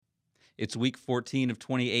It's week 14 of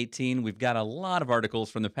 2018. We've got a lot of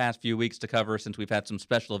articles from the past few weeks to cover since we've had some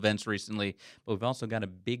special events recently, but we've also got a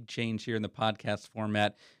big change here in the podcast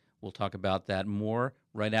format. We'll talk about that more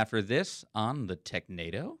right after this on the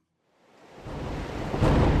Technado.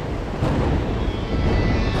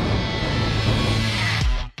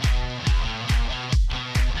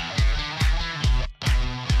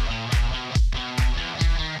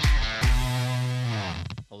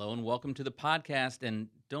 Hello and welcome to the podcast, and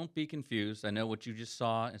don't be confused. I know what you just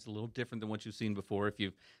saw is a little different than what you've seen before if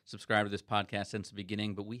you've subscribed to this podcast since the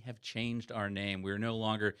beginning, but we have changed our name. We're no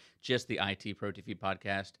longer just the IT Pro TV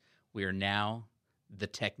podcast. We are now the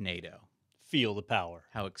Technado. Feel the power.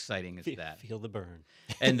 How exciting is that? Feel the burn.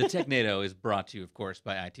 And the Technado is brought to you, of course,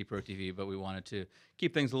 by IT Pro TV, but we wanted to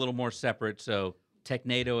keep things a little more separate, so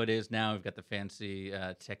Technado it is now. We've got the fancy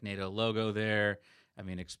Technado logo there. I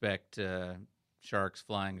mean, expect sharks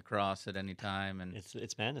flying across at any time, and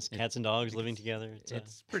It's madness. Cats and dogs living together.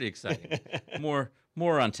 it's pretty exciting. More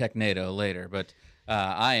on Technado later, but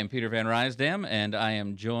I am Peter Van Rysdam, and I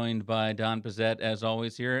am joined by Don Pizzette as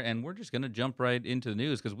always here, and we're just going to jump right into the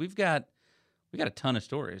news because we got a ton of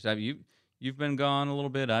stories. You've been gone a little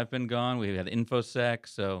bit. I've been gone. We've had InfoSec.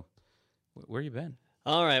 So where you been?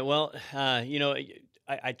 All right. Well,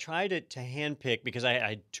 I tried to handpick because I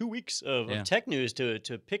had 2 weeks of tech news to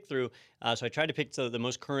pick through. So I tried to pick the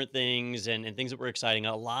most current things and things that were exciting.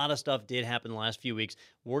 A lot of stuff did happen in the last few weeks.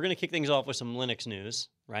 We're going to kick things off with some Linux news,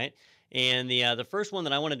 right? And the first one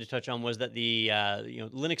that I wanted to touch on was that the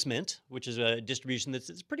Linux Mint, which is a distribution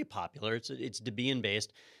it's pretty popular. It's Debian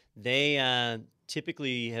based. They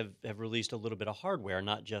typically have released a little bit of hardware,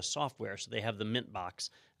 not just software. So they have the Mint box.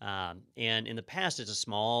 And in the past, it's a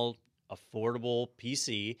small, affordable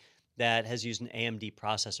PC that has used an AMD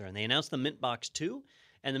processor. And they announced the Mint Box 2.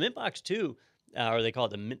 And the Mint Box 2, or they call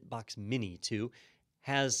it the Mint Box Mini 2,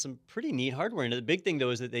 has some pretty neat hardware. And the big thing, though,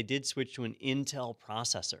 is that they did switch to an Intel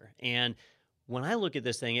processor. And when I look at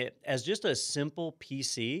this thing, as just a simple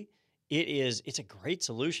PC, it's a great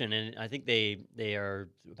solution, and I think they are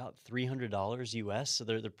about $300 US, so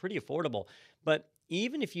they're pretty affordable. But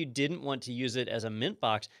even if you didn't want to use it as a Mint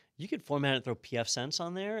box, you could format it and throw pfSense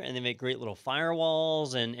on there, and they make great little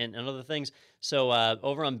firewalls and other things. So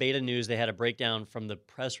over on Beta News, they had a breakdown from the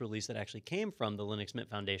press release that actually came from the Linux Mint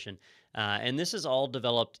Foundation, and this is all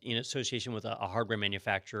developed in association with a hardware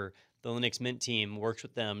manufacturer. The Linux Mint team works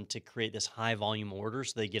with them to create this high volume order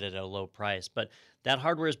so they get it at a low price. But that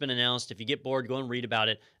hardware has been announced. If you get bored, go and read about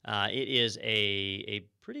it. It is a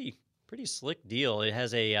pretty slick deal. It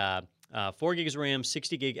has a 4 gigs of RAM,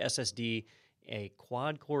 60 gig SSD, a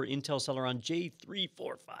quad-core Intel Celeron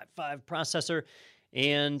J3455 processor,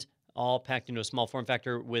 and all packed into a small form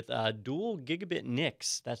factor with dual gigabit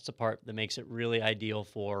NICs. That's the part that makes it really ideal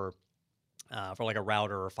for like a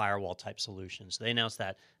router or firewall type solution. So they announced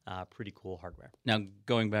that pretty cool hardware. Now,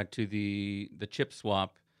 going back to the chip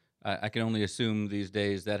swap, I can only assume these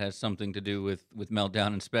days that has something to do with Meltdown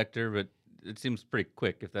and Spectre, but it seems pretty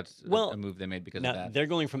quick if that's a move they made because of that. They're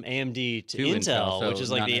going from AMD to Intel, so which is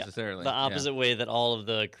like the opposite way that all of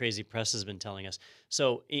the crazy press has been telling us.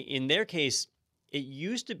 So in their case, it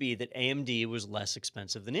used to be that AMD was less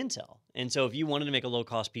expensive than Intel. And so if you wanted to make a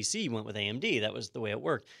low-cost PC, you went with AMD. That was the way it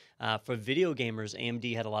worked. For video gamers,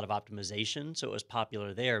 AMD had a lot of optimization, so it was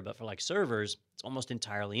popular there. But for like servers, it's almost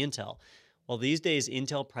entirely Intel. Well, these days,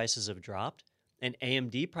 Intel prices have dropped, and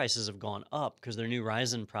AMD prices have gone up because their new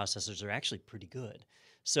Ryzen processors are actually pretty good.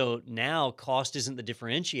 So now cost isn't the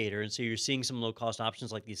differentiator, and so you're seeing some low-cost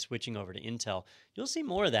options like these switching over to Intel. You'll see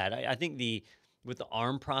more of that. I think with the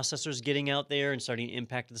ARM processors getting out there and starting to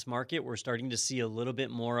impact this market, we're starting to see a little bit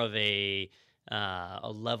more of a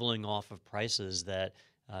leveling off of prices that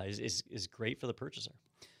is great for the purchaser.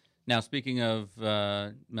 Now, speaking of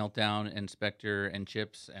Meltdown and Spectre and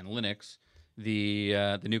chips and Linux,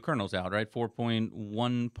 the new kernel's out, right?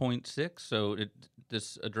 4.1.6. So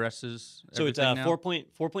this addresses so it's everything now?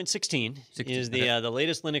 4.16 is the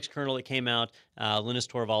latest Linux kernel that came out. Linus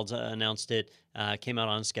Torvalds announced it. Came out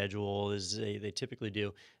on schedule as they typically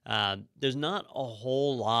do. There's not a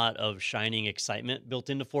whole lot of shining excitement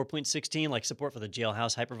built into 4.16, like support for the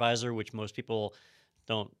Jailhouse hypervisor, which most people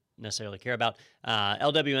don't necessarily care about.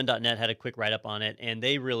 LWN.net had a quick write-up on it, and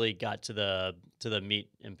they really got to the meat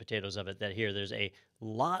and potatoes of it, that there's a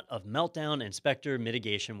lot of Meltdown and Spectre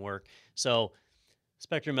mitigation work. So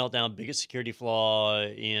Spectre Meltdown, biggest security flaw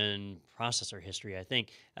in processor history, I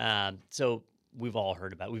think. So we've all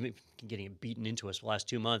heard about it. We've been getting it beaten into us for the last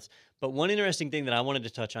 2 months. But one interesting thing that I wanted to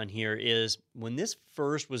touch on here is when this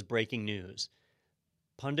first was breaking news,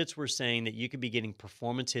 pundits were saying that you could be getting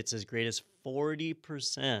performance hits as great as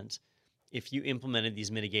 40% if you implemented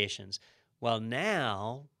these mitigations. Well,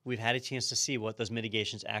 now we've had a chance to see what those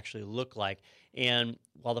mitigations actually look like. And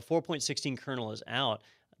while the 4.16 kernel is out,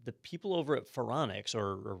 the people over at Phoronix,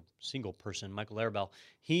 or single person, Michael Arabell,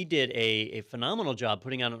 he did a phenomenal job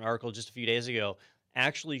putting out an article just a few days ago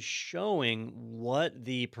actually showing what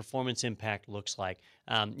the performance impact looks like.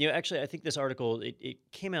 Actually, I think this article, it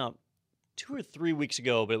came out 2 or 3 weeks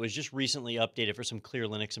ago, but it was just recently updated for some clear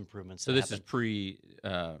Linux improvements. So this is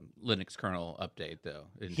pre-Linux kernel update, though,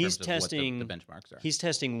 in he's terms testing, of what the benchmarks are. He's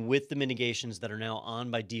testing with the mitigations that are now on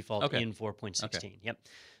by default in 4.16. Okay. Yep.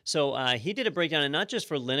 So he did a breakdown, and not just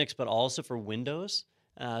for Linux, but also for Windows.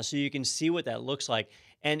 So you can see what that looks like.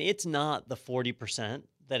 And it's not the 40%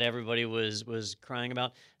 that everybody was crying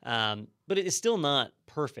about, but it is still not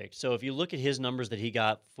perfect. So if you look at his numbers that he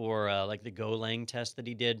got for like the Golang test that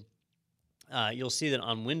he did, you'll see that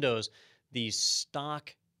on Windows, the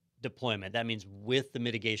stock deployment, that means with the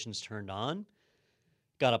mitigations turned on,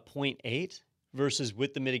 got a 0.8 versus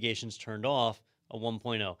with the mitigations turned off, a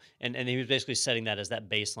 1.0. And he was basically setting that as that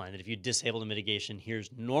baseline, that if you disable the mitigation, here's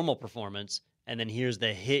normal performance, and then here's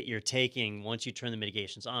the hit you're taking once you turn the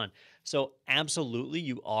mitigations on. So absolutely,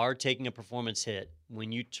 you are taking a performance hit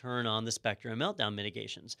when you turn on the Spectre and Meltdown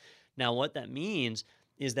mitigations. Now, what that means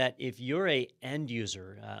is that if you're a end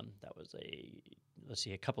user, let's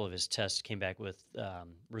see, a couple of his tests came back with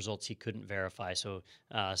results he couldn't verify, so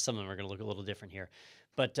some of them are going to look a little different here.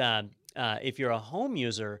 But if you're a home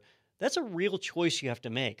user, that's a real choice you have to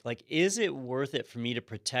make. Like, is it worth it for me to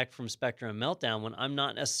protect from Spectre and Meltdown when I'm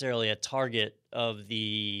not necessarily a target of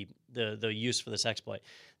the use for this exploit?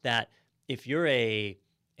 That if you're a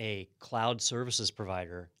cloud services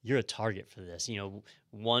provider, you're a target for this.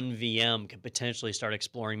 One VM could potentially start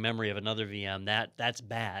exploring memory of another VM. That's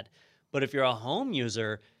bad. But if you're a home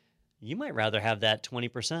user, you might rather have that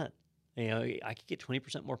 20%. I could get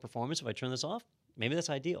 20% more performance if I turn this off. Maybe that's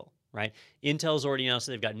ideal, right? Intel's already announced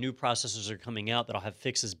that they've got new processors that are coming out that'll have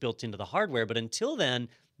fixes built into the hardware. But until then,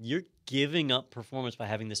 you're giving up performance by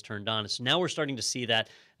having this turned on. So now we're starting to see that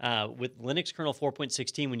with Linux kernel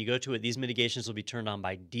 4.16, when you go to it, these mitigations will be turned on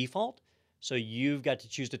by default. So you've got to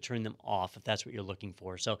choose to turn them off if that's what you're looking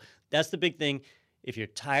for. So that's the big thing. If you're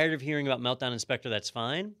tired of hearing about Meltdown and Spectre, that's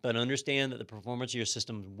fine. But understand that the performance of your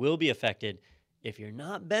system will be affected. If you're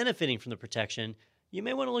not benefiting from the protection, you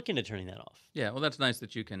may want to look into turning that off. Yeah, well, that's nice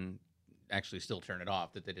that you can actually still turn it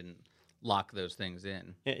off, that they didn't lock those things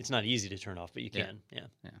in. It's not easy to turn off, but you can. Yeah.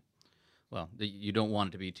 Well, you don't want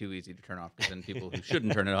it to be too easy to turn off, because then people who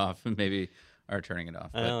shouldn't turn it off maybe are turning it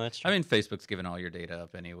off. Oh, that's true. I mean, Facebook's giving all your data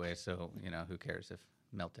up anyway, so who cares if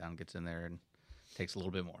Meltdown gets in there and takes a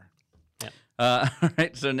little bit more. Yeah. All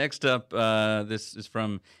right. So next up, this is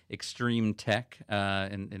from Extreme Tech.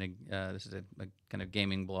 This is a kind of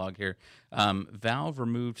gaming blog here. Valve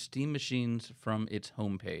removed Steam machines from its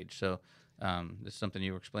homepage. So this is something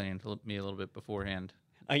you were explaining to me a little bit beforehand.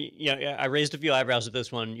 I raised a few eyebrows at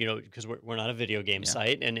this one, because we're not a video game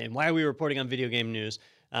site, and why are we reporting on video game news?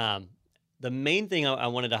 The main thing I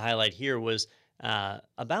wanted to highlight here was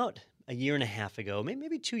about a year and a half ago,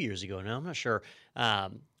 maybe 2 years ago now, I'm not sure.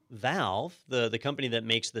 Valve, the company that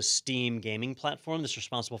makes the Steam gaming platform that's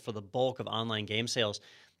responsible for the bulk of online game sales,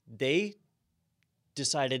 they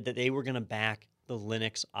decided that they were going to back the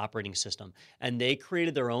Linux operating system. And they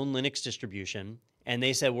created their own Linux distribution. And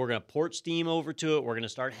they said, we're going to port Steam over to it. We're going to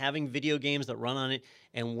start having video games that run on it.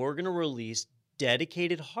 And we're going to release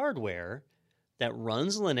dedicated hardware that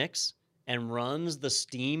runs Linux and runs the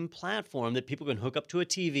Steam platform that people can hook up to a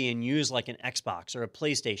TV and use like an Xbox or a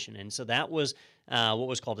PlayStation. And so that was what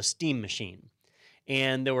was called a Steam machine.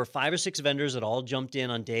 And there were 5 or 6 vendors that all jumped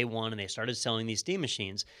in on day one, and they started selling these Steam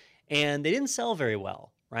machines. And they didn't sell very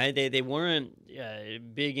well, right? They weren't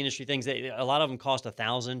big industry things. A lot of them cost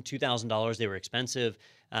 $1,000, $2,000. They were expensive.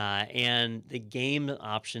 And the game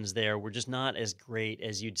options there were just not as great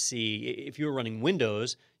as you'd see. If you were running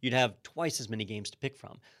Windows, you'd have twice as many games to pick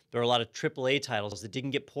from. There were a lot of AAA titles that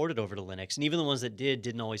didn't get ported over to Linux, and even the ones that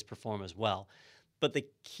didn't always perform as well. But the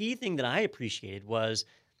key thing that I appreciated was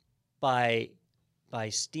by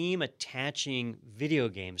Steam attaching video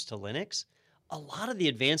games to Linux, a lot of the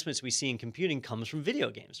advancements we see in computing comes from video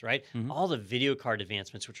games, right? Mm-hmm. All the video card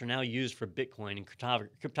advancements, which are now used for Bitcoin and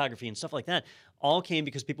cryptography and stuff like that, all came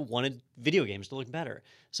because people wanted video games to look better.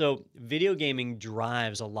 So video gaming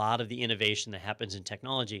drives a lot of the innovation that happens in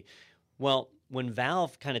technology. Well, when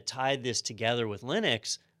Valve kind of tied this together with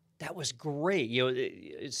Linux, that was great.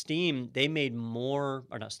 Steam, they made more,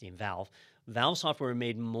 or not Steam, Valve Software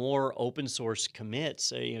made more open source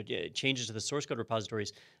commits, changes to the source code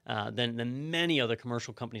repositories than many other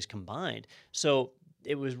commercial companies combined. So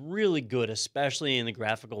it was really good, especially in the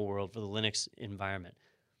graphical world for the Linux environment.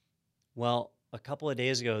 Well, a couple of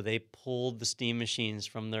days ago, they pulled the Steam machines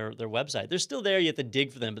from their website. They're still there. You have to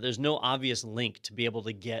dig for them, but there's no obvious link to be able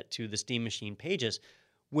to get to the Steam machine pages,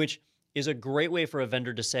 which is a great way for a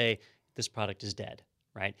vendor to say, this product is dead,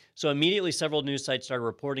 right? So immediately several news sites started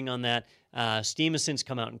reporting on that. Steam has since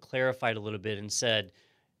come out and clarified a little bit and said,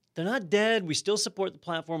 they're not dead. We still support the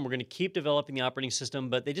platform. We're going to keep developing the operating system,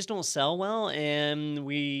 but they just don't sell well, and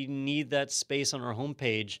we need that space on our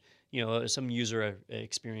homepage. You know, some user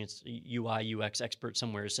experience UI, UX expert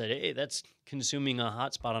somewhere said, hey, that's consuming a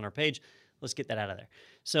hotspot on our page. Let's get that out of there.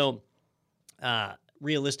 So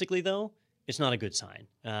realistically, though, it's not a good sign.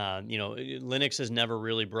 You know, Linux has never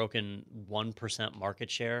really broken 1% market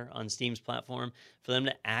share on Steam's platform. For them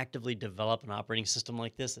to actively develop an operating system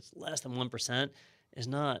like this that's less than 1% is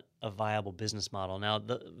not a viable business model. Now,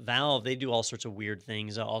 the Valve, they do all sorts of weird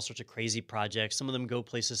things, all sorts of crazy projects. Some of them go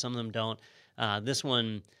places, some of them don't. This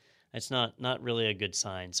one, it's not really a good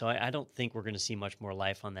sign. So I don't think we're going to see much more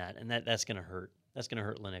life on that, and that's going to hurt. That's going to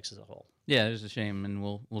hurt Linux as a whole. Yeah, it's a shame, and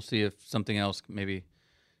we'll see if something else maybe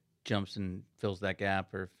jumps and fills that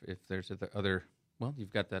gap, or if there's other. Well,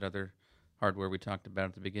 you've got that other hardware we talked about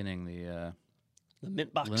at the beginning, the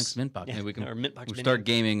Mintbox. Linux Mintbox. Yeah, Maybe we can Mintbox start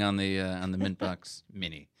gaming on the Mintbox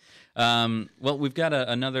Mini. Well, we've got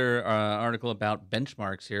another article about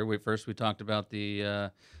benchmarks here. We talked about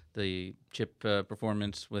the chip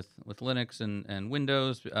performance with Linux and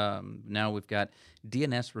Windows. Now we've got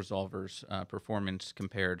DNS resolvers performance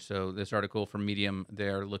compared. So this article from Medium,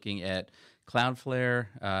 they're looking at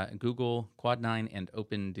Cloudflare, Google, Quad9, and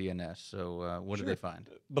OpenDNS. So what did they find?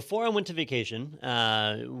 Before I went to vacation,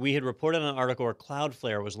 we had reported on an article where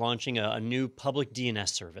Cloudflare was launching a new public DNS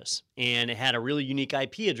service, and it had a really unique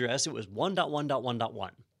IP address. It was 1.1.1.1,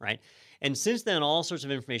 right? And since then, all sorts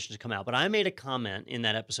of information has come out. But I made a comment in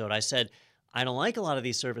that episode. I said, I don't like a lot of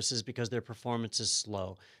these services because their performance is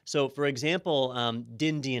slow. So, for example,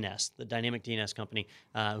 DynDNS, the dynamic DNS company,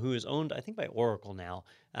 who is owned, I think, by Oracle now,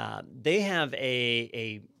 they have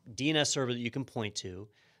a DNS server that you can point to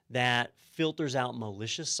that filters out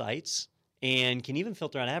malicious sites and can even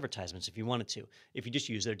filter out advertisements if you wanted to, if you just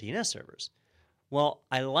use their DNS servers. Well,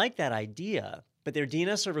 I like that idea, but their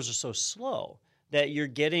DNS servers are so slow that you're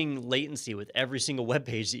getting latency with every single web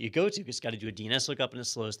page that you go to. It's got to do a DNS lookup, and it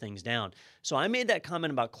slows things down. So I made that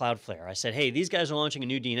comment about Cloudflare. I said, hey, these guys are launching a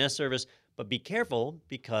new DNS service, but be careful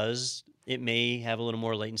because it may have a little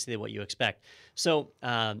more latency than what you expect. So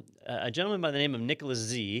a gentleman by the name of Nicholas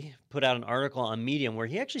Z put out an article on Medium where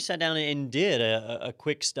he actually sat down and did a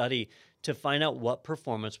quick study to find out what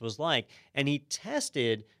performance was like. And he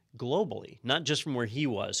tested globally, not just from where he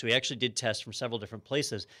was. So he actually did tests from several different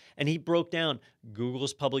places. And he broke down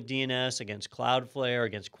Google's public DNS against Cloudflare,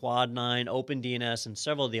 against Quad9, OpenDNS, and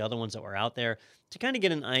several of the other ones that were out there to kind of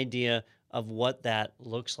get an idea of what that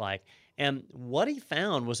looks like. And what he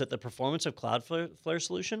found was that the performance of Cloudflare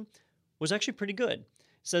solution was actually pretty good. It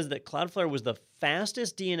says that Cloudflare was the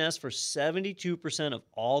fastest DNS for 72% of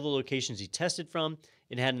all the locations he tested from.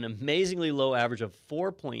 It had an amazingly low average of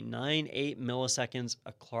 4.98 milliseconds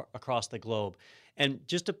across the globe. And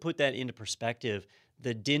just to put that into perspective,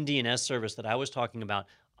 the DynDNS service that I was talking about,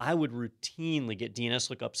 I would routinely get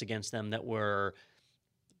DNS lookups against them that were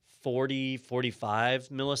 40, 45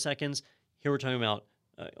 milliseconds. Here we're talking about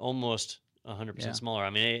almost 100% smaller. I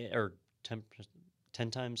mean, or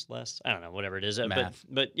 10 times less. I don't know, whatever it is.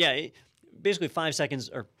 But yeah, basically 5 seconds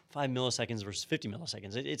or 5 milliseconds versus 50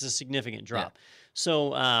 milliseconds. It's a significant drop.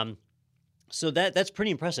 Yeah. So that's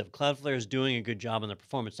pretty impressive. Cloudflare is doing a good job on their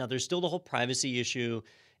performance. Now, there's still the whole privacy issue.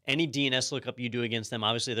 Any DNS lookup you do against them,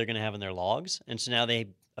 obviously they're going to have in their logs. And so now they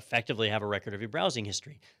effectively have a record of your browsing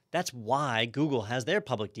history. That's why Google has their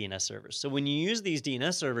public DNS servers. So when you use these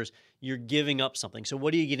DNS servers, you're giving up something. So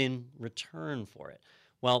what do you get in return for it?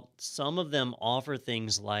 Well, some of them offer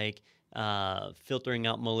things like filtering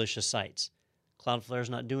out malicious sites. Cloudflare's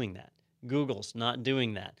not doing that. Google's not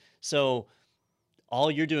doing that. So all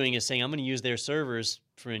you're doing is saying, I'm going to use their servers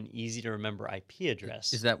for an easy-to-remember IP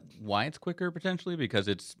address. Is that why it's quicker, potentially? Because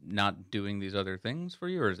it's not doing these other things for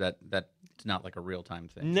you? Or is that it's not like a real-time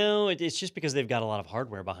thing? No, it's just because they've got a lot of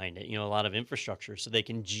hardware behind it, a lot of infrastructure, so they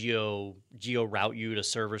can geo-route you to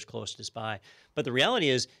servers closest by. But the reality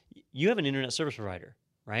is, you have an internet service provider,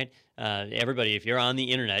 right? Everybody, if you're on the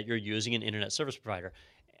internet, you're using an internet service provider.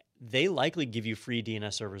 They likely give you free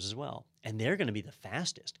DNS servers as well. And they're going to be the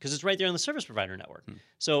fastest because it's right there on the service provider network.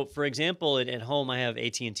 So, for example, at home, I have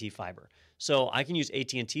AT&T Fiber. So I can use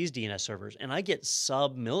AT&T's DNS servers, and I get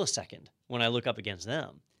sub-millisecond when I look up against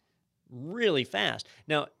them. Really fast.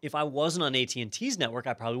 Now, if I wasn't on AT&T's network,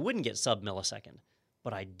 I probably wouldn't get sub-millisecond.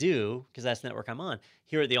 but I do because that's the network I'm on.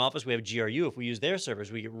 Here at the office, we have GRU. If we use their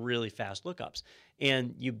servers, we get really fast lookups.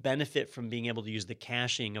 And you benefit from being able to use the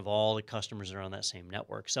caching of all the customers that are on that same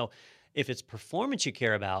network. So if it's performance you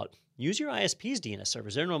care about, use your ISP's DNS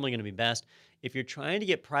servers. They're normally going to be best. If you're trying to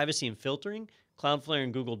get privacy and filtering, Cloudflare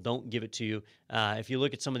and Google don't give it to you. If you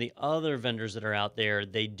look at some of the other vendors that are out there,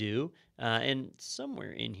 they do. And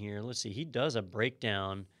somewhere in here, let's see, he does a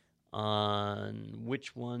breakdown on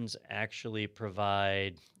which ones actually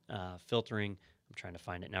provide filtering. I'm trying to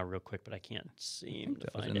find it now real quick, but I can't seem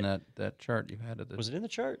to find it. In that chart you had at the Was it in the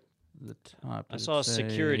chart? The top. I saw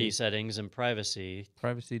security settings and privacy.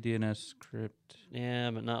 Privacy, DNS, script. Yeah,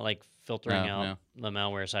 but not like filtering out the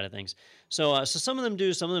malware side of things. So some of them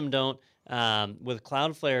do, some of them don't. With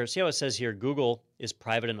Cloudflare, see how it says here, Google is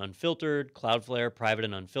private and unfiltered, Cloudflare, private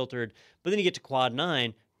and unfiltered. But then you get to Quad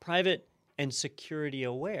 9, private and security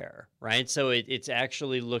aware, right? So it's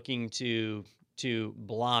actually looking to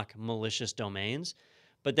block malicious domains.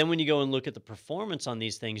 But then when you go and look at the performance on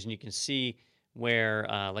these things, and you can see where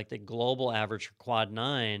like the global average for Quad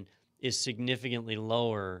 9 is significantly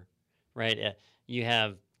lower, right? You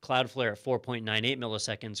have Cloudflare at 4.98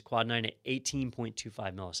 milliseconds, Quad 9 at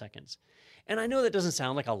 18.25 milliseconds. And I know that doesn't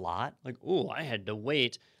sound like a lot. Like, oh, I had to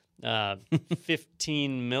wait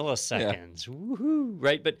 15 milliseconds, woohoo,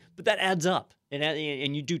 right? But that adds up.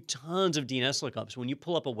 And you do tons of DNS lookups. When you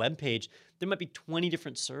pull up a web page, there might be 20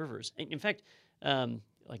 different servers. In fact,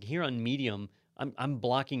 like here on Medium, I'm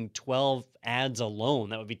blocking 12 ads alone.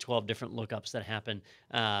 That would be 12 different lookups that happen.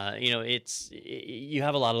 You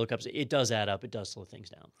have a lot of lookups. It does add up. It does slow things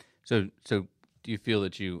down. So do you feel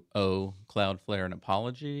that you owe Cloudflare an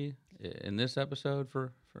apology in this episode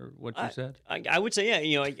for what you said? I would say, yeah.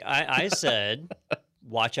 I said,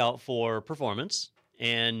 watch out for performance.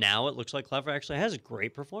 And now it looks like Cloudflare actually has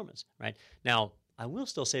great performance, right? Now, I will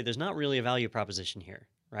still say there's not really a value proposition here,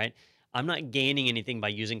 right? I'm not gaining anything by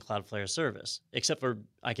using Cloudflare service, except for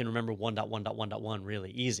I can remember 1.1.1.1 really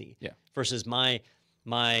easy. Yeah. Versus my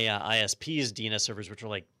ISP's DNS servers, which are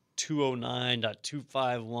like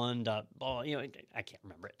 209.251. I can't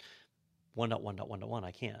remember it. 1.1.1.1,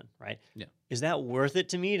 I can, right? Yeah. Is that worth it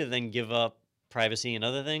to me to then give up privacy and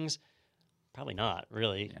other things? Probably not,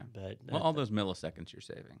 really. Yeah. But all those milliseconds you're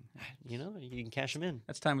saving. You can cash them in.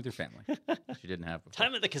 That's time with your family, which you didn't have before.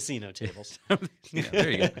 Time at the casino tables. Yeah,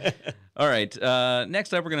 there you go. All right.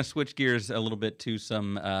 Next up, we're going to switch gears a little bit to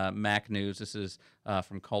some Mac news. This is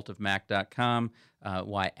from cultofmac.com.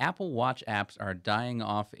 Why Apple Watch apps are dying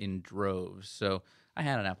off in droves. So I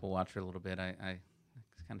had an Apple Watch for a little bit. I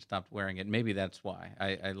kind of stopped wearing it. Maybe that's why.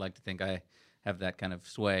 I like to think I have that kind of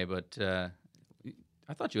sway, but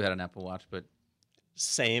I thought you had an Apple Watch, but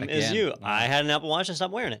same as you. I had an Apple Watch. I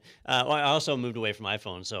stopped wearing it. I also moved away from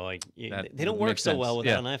iPhone, so they don't work so well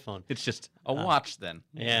without an iPhone. It's just a watch then.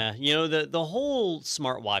 Yeah, the whole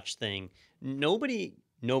smartwatch thing. Nobody,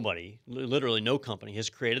 literally no company has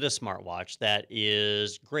created a smartwatch that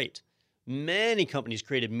is great. Many companies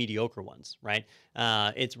created mediocre ones, right?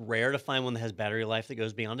 It's rare to find one that has battery life that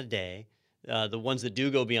goes beyond a day. The ones that do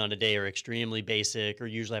go beyond a day are extremely basic or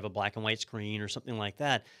usually have a black and white screen or something like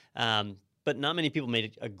that. But not many people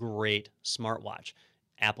made a great smartwatch,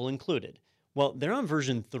 Apple included. Well, they're on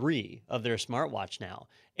version 3 of their smartwatch now.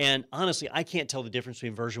 And honestly, I can't tell the difference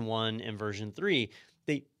between version 1 and version 3.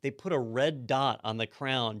 They put a red dot on the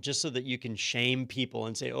crown just so that you can shame people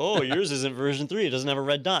and say, oh, yours isn't version 3. It doesn't have a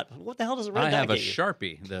red dot. What the hell does a red dot get you? I have a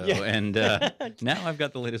Sharpie, though, and now I've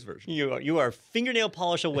got the latest version. You are fingernail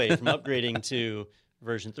polish away from upgrading to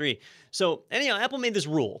version 3. So anyhow, Apple made this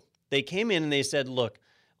rule. They came in and they said, look,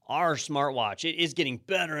 our smartwatch, it is getting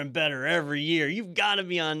better and better every year. You've got to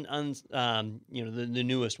be on the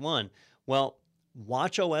newest one. Well,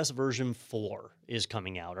 watchOS version 4 is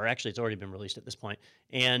coming out, or actually it's already been released at this point.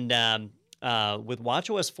 And with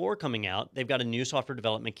watchOS 4 coming out, they've got a new software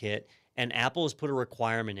development kit, and Apple has put a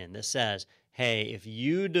requirement in that says, hey, if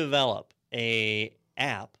you develop a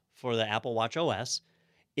app for the Apple Watch OS,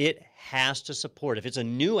 it has to support, if it's a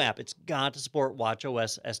new app, it's got to support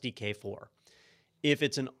watchOS SDK 4. If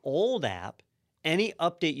it's an old app, any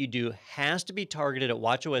update you do has to be targeted at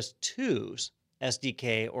watchOS 2's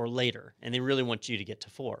SDK or later, and they really want you to get to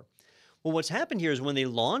 4. Well, what's happened here is when they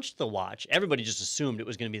launched the watch, everybody just assumed it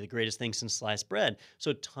was going to be the greatest thing since sliced bread.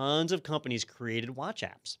 So tons of companies created watch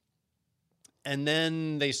apps. And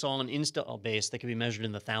then they saw an install base that could be measured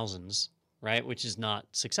in the thousands, right, which is not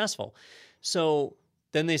successful. So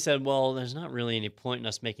then they said, well, there's not really any point in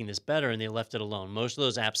us making this better, and they left it alone. Most of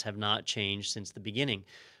those apps have not changed since the beginning.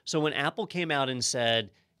 So when Apple came out and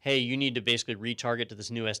said, hey, you need to basically retarget to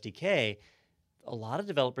this new SDK, a lot of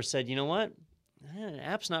developers said, you know what?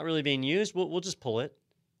 App's not really being used. We'll just pull it.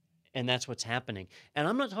 And that's what's happening. And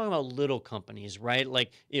I'm not talking about little companies, right?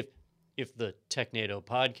 Like if the TechNado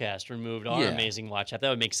podcast removed our amazing watch app, that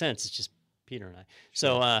would make sense. It's just Peter and I.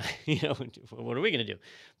 So, what are we going to do?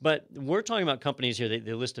 But we're talking about companies here.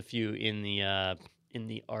 They list a few in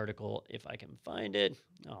the article, if I can find it.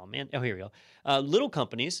 Oh, man. Oh, here we go. Little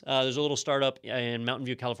companies. There's a little startup in Mountain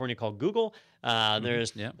View, California called Google.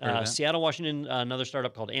 There's Seattle, Washington, another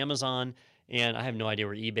startup called Amazon. And I have no idea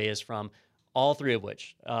where eBay is from. All three of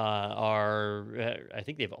which I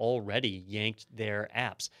think they've already yanked their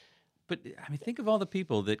apps. But I mean, think of all the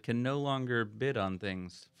people that can no longer bid on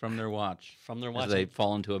things from their watch. As they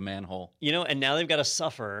fall into a manhole. And now they've got to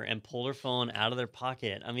suffer and pull their phone out of their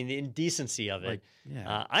pocket. I mean, the indecency of it.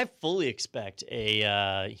 I fully expect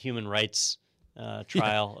a human rights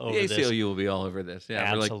trial over this. The ACLU will be all over this. Yeah,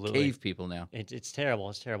 absolutely. We're like cave people now. It's terrible.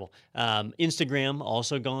 It's terrible. Instagram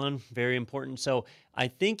also gone. Very important. So I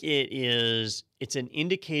think it's an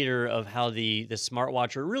indicator of how the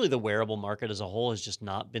smartwatch, or really the wearable market as a whole, has just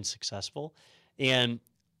not been successful. And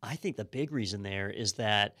I think the big reason there is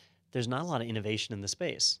that there's not a lot of innovation in the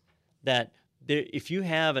space. That if you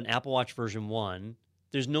have an Apple Watch version 1,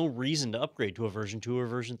 there's no reason to upgrade to a version 2 or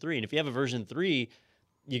version 3. And if you have a version 3,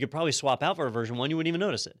 you could probably swap out for a version 1. You wouldn't even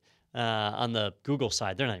notice it. On the Google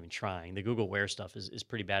side, they're not even trying. The Google Wear stuff is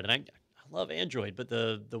pretty bad. And I love Android, but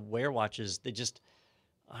the Wear watches, they just,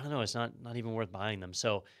 I don't know, it's not even worth buying them.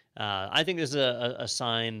 So I think there's a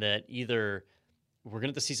sign that either we're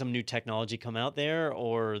going to see some new technology come out there,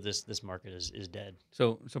 or this market is dead.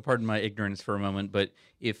 So pardon my ignorance for a moment, but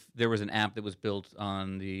if there was an app that was built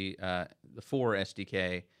on the 4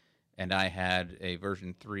 SDK and I had a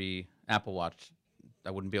version 3 Apple Watch, I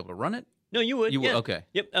wouldn't be able to run it? No, you would. You would? Okay.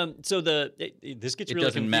 Yep. So this gets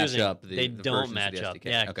really confusing. It doesn't match up. They don't match up. SDK.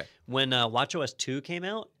 Yeah. Okay. When WatchOS 2 came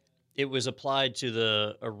out, it was applied to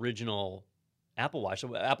the original Apple Watch.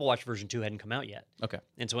 So Apple Watch version 2 hadn't come out yet. Okay.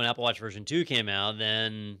 And so when Apple Watch version 2 came out,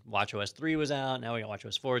 then WatchOS 3 was out. Now we got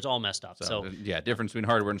WatchOS 4. It's all messed up. So difference between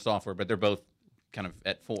hardware and software, but they're both kind of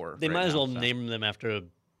at 4. They might as well name them after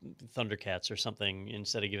Thundercats or something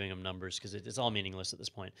instead of giving them numbers, because it's all meaningless at this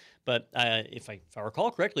point. But if I recall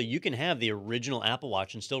correctly, you can have the original Apple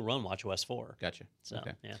Watch and still run WatchOS 4. Gotcha. So,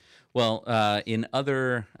 okay. Yeah. Well, in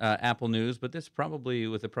other Apple news, but this probably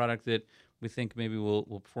with a product that we think maybe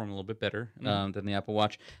will perform a little bit better than the Apple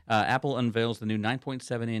Watch. Apple unveils the new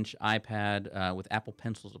 9.7-inch iPad with Apple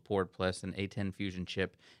Pencil support plus an A10 Fusion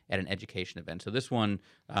chip at an education event. So this one,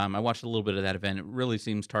 I watched a little bit of that event. It really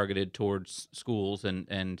seems targeted towards schools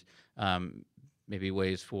and maybe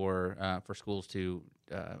ways for schools to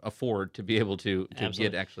afford to be able to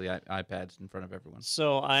get actually iPads in front of everyone.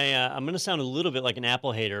 So I'm going to sound a little bit like an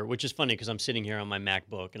Apple hater, which is funny because I'm sitting here on my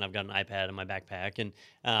MacBook and I've got an iPad in my backpack,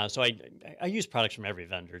 and so I use products from every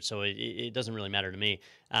vendor, so it doesn't really matter to me.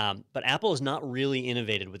 But Apple has not really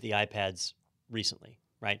innovated with the iPads recently,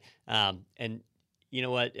 right? And you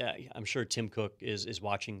know what? I'm sure Tim Cook is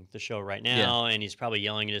watching the show right now, and he's probably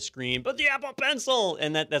yelling at his screen, but the Apple Pencil!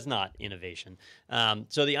 And that's not innovation.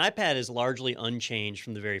 So the iPad is largely unchanged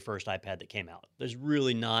from the very first iPad that came out. There's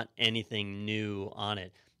really not anything new on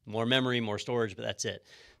it. More memory, more storage, but that's it.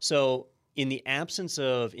 So in the absence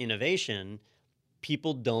of innovation,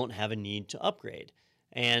 people don't have a need to upgrade.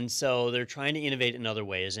 And so they're trying to innovate in other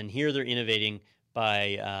ways. And here they're innovating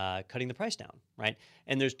by cutting the price down, right?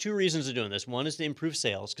 And there's two reasons they're doing this. One is to improve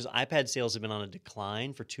sales, because iPad sales have been on a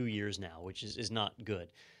decline for 2 years now, which is not good.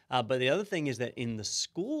 But the other thing is that in the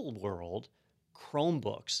school world,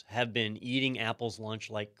 Chromebooks have been eating Apple's lunch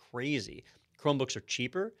like crazy. Chromebooks are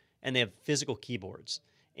cheaper, and they have physical keyboards.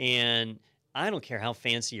 And I don't care how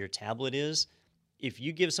fancy your tablet is. If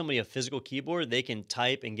you give somebody a physical keyboard, they can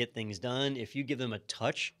type and get things done. If you give them a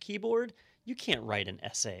touch keyboard, you can't write an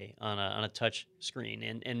essay on a touch screen,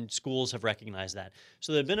 and schools have recognized that.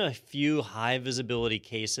 So there have been a few high visibility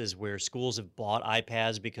cases where schools have bought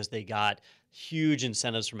iPads because they got huge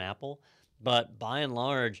incentives from Apple. But by and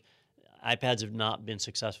large, iPads have not been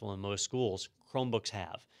successful in most schools. Chromebooks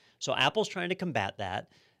have. So Apple's trying to combat that.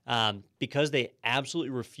 Because they absolutely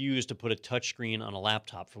refuse to put a touchscreen on a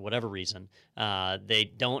laptop for whatever reason.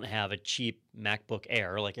 They don't have a cheap MacBook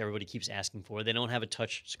Air like everybody keeps asking for. They don't have a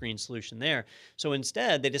touchscreen solution there. So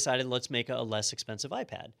instead, they decided, let's make a less expensive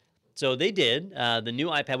iPad. So they did. The new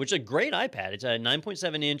iPad, which is a great iPad. It's a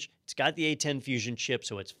 9.7-inch. It's got the A10 Fusion chip,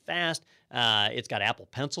 so it's fast. It's got Apple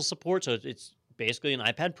Pencil support, so it's basically an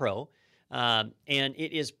iPad Pro. And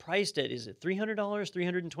it is priced at, is it $300,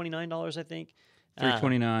 $329, I think?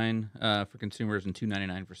 $329 for consumers and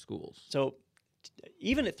 $299 for schools. So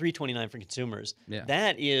even at $329 for consumers, that's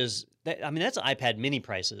iPad mini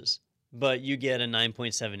prices but you get a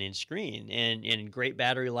 9.7-inch screen and great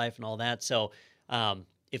battery life and all that. So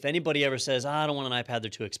if anybody ever says, I don't want an iPad, they're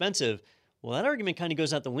too expensive, well, that argument kind of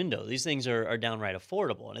goes out the window. These things are downright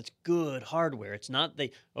affordable, and it's good hardware. It's not we're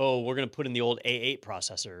going to put in the old A8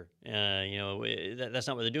 processor. That's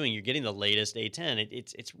not what they're doing. You're getting the latest A10.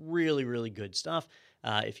 It's really, really good stuff.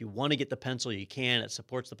 If you want to get the pencil, you can. It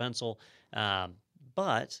supports the pencil.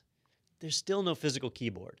 But there's still no physical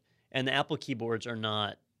keyboard. And the Apple keyboards are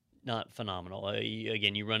not phenomenal.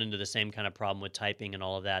 Again, you run into the same kind of problem with typing and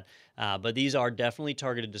all of that. But these are definitely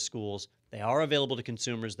targeted to schools. They are available to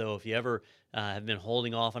consumers, though. If you ever have been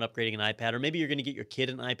holding off on upgrading an iPad, or maybe you're going to get your kid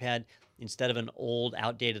an iPad instead of an old,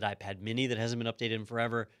 outdated iPad mini that hasn't been updated in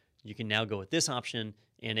forever, you can now go with this option,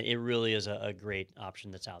 and it really is a great option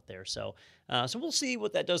that's out there. So we'll see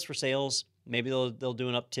what that does for sales. Maybe they'll do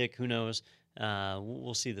an uptick. Who knows?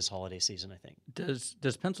 We'll see this holiday season, I think.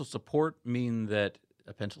 Does pencil support mean that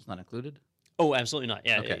a pencil's not included? Oh, absolutely not.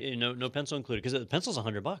 Yeah, okay. No pencil included, because the pencil's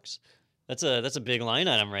 $100. That's a big line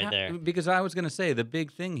item right there. Because I was going to say the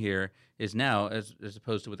big thing here is now, as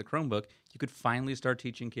opposed to with the Chromebook, you could finally start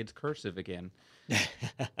teaching kids cursive again.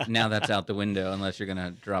 Now that's out the window unless you're going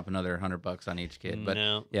to drop another $100 on each kid. But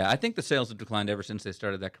yeah, I think the sales have declined ever since they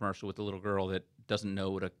started that commercial with the little girl that doesn't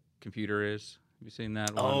know what a computer is. Have you seen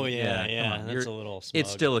that one? Oh yeah. That's a little smug. It's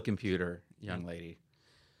still a computer, young lady.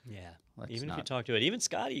 Yeah. If you talk to it, even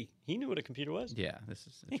Scotty, he knew what a computer was. Yeah, it's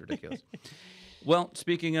ridiculous. Well,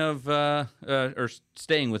 speaking of, or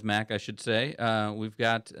staying with Mac, I should say, we've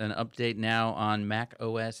got an update now on Mac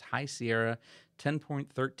OS High Sierra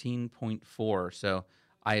 10.13.4. So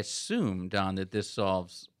I assume, Don, that this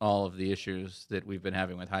solves all of the issues that we've been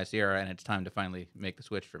having with High Sierra, and it's time to finally make the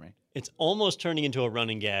switch for me. It's almost turning into a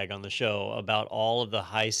running gag on the show about all of the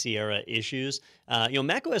High Sierra issues.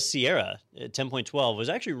 macOS Sierra 10.12 was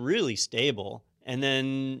actually really stable, and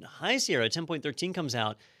then High Sierra 10.13 comes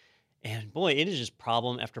out, and boy, it is just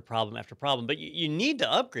problem after problem after problem. But you need to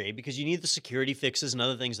upgrade because you need the security fixes and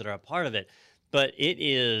other things that are a part of it. But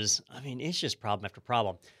it's just problem after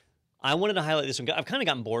problem. I wanted to highlight this one. I've kind of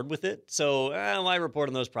gotten bored with it, so why report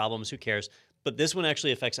on those problems? Who cares? But this one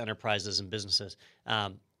actually affects enterprises and businesses.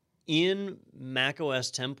 In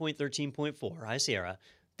macOS 10.13.4, High Sierra,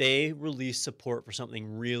 they released support for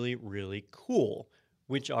something really, really cool,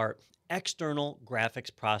 which are external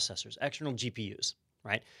graphics processors, external GPUs,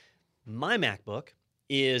 right? My MacBook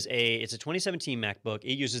it's a 2017 MacBook.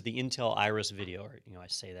 It uses the Intel Iris Video, I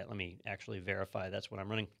say that. Let me actually verify that's what I'm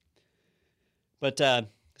running. But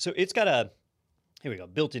so it's got here we go,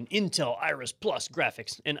 built-in Intel Iris Plus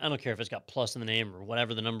graphics. And I don't care if it's got plus in the name or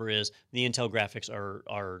whatever the number is. The Intel graphics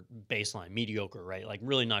are baseline, mediocre, right? Like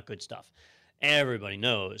really not good stuff. Everybody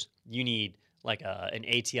knows you need like an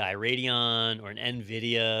ATI Radeon or an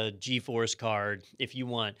NVIDIA GeForce card if you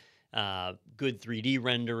want good 3D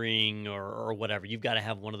rendering or whatever. You've got to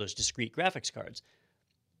have one of those discrete graphics cards.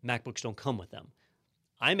 MacBooks don't come with them.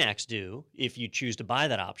 iMacs do if you choose to buy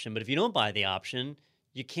that option. But if you don't buy the option,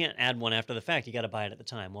 you can't add one after the fact. You got to buy it at the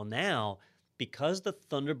time. Well, now, because the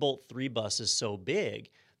Thunderbolt 3 bus is so big,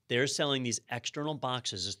 they're selling these external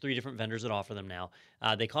boxes. There's 3 different vendors that offer them now.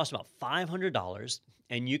 They cost about $500,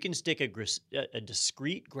 and you can stick a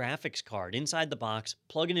discrete graphics card inside the box,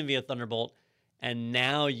 plug it in via Thunderbolt, and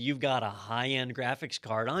now you've got a high-end graphics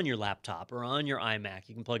card on your laptop or on your iMac.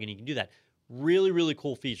 You can plug in, you can do that. Really, really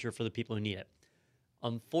cool feature for the people who need it.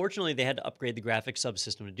 Unfortunately, they had to upgrade the graphics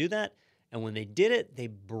subsystem to do that. And when they did it, they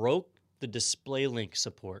broke the DisplayLink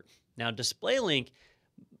support. Now, DisplayLink,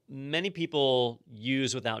 many people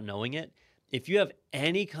use without knowing it. If you have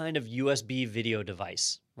any kind of USB video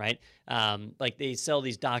device, right? Like they sell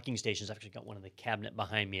these docking stations. I've actually got one in the cabinet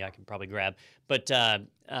behind me I can probably grab. But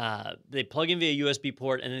they plug in via USB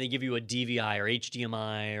port, and then they give you a DVI or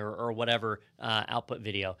HDMI or whatever output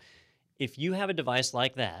video. If you have a device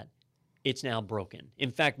like that, it's now broken.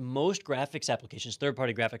 In fact, most graphics applications,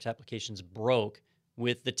 third-party graphics applications, broke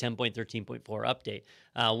with the 10.13.4 update.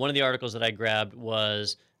 One of the articles that I grabbed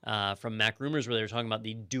was from Mac Rumors, where they were talking about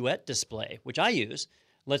the Duet display, which I use.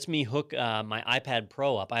 Lets me hook my iPad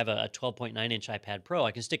Pro up. I have a 12.9-inch iPad Pro.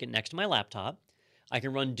 I can stick it next to my laptop. I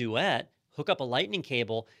can run Duet, hook up a lightning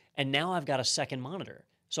cable, and now I've got a second monitor.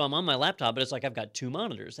 So I'm on my laptop, but it's like I've got 2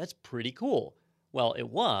 monitors. That's pretty cool. Well, it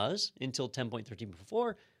was until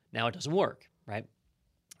 10.13.4. Now it doesn't work, right?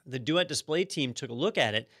 The Duet display team took a look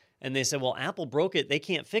at it, and they said, well, Apple broke it. They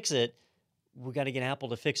can't fix it. We got to get Apple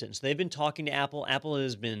to fix it. And so they've been talking to Apple. Apple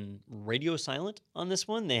has been radio silent on this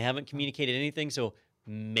one. They haven't communicated anything, so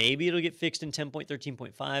maybe it'll get fixed in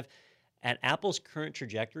 10.13.5. At Apple's current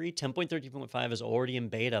trajectory, 10.13.5 is already in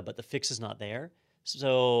beta, but the fix is not there.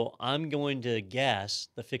 So I'm going to guess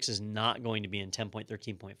the fix is not going to be in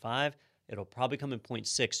 10.13.5. It'll probably come in point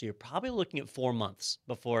 0.6. So you're probably looking at 4 months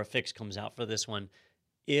before a fix comes out for this one,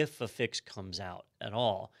 if a fix comes out at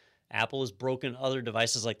all. Apple has broken other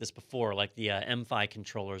devices like this before, like the MFi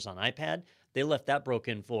controllers on iPad. They left that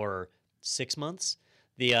broken for 6 months.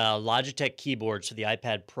 The Logitech keyboards for the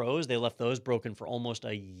iPad Pros, they left those broken for almost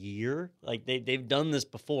a year. Like they've done this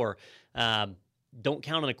before. Don't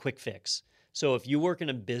count on a quick fix. So if you work in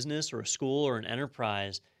a business or a school or an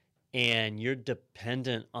enterprise and you're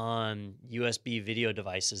dependent on USB video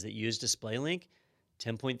devices that use DisplayLink,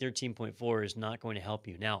 10.13.4 is not going to help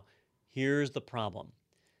you. Now, here's the problem.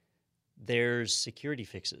 There's security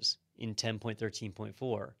fixes in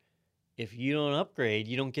 10.13.4. If you don't upgrade,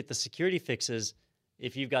 you don't get the security fixes.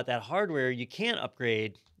 If you've got that hardware, you can't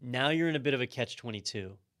upgrade. Now you're in a bit of a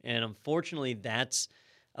catch-22. And unfortunately, that's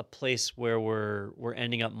a place where we're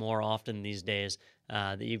ending up more often these days,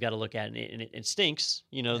 that you've got to look at, and it stinks.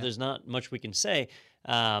 There's not much we can say.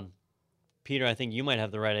 Peter, I think you might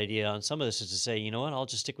have the right idea on some of this, is to say, you know what, I'll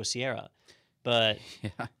just stick with Sierra. But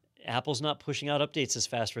Apple's not pushing out updates as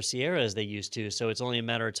fast for Sierra as they used to, so it's only a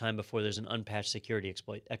matter of time before there's an unpatched security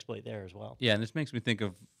exploit there as well. Yeah, and this makes me think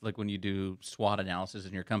of like when you do SWOT analysis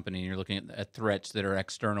in your company and you're looking at threats that are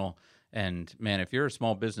external. And man, if you're a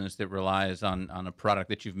small business that relies on a product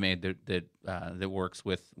that you've made that works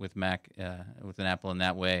with Mac with an Apple in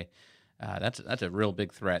that way, that's a real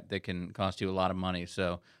big threat that can cost you a lot of money.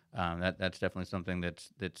 So that's definitely something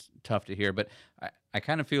that's tough to hear. But I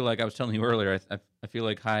kind of feel like I was telling you earlier. I feel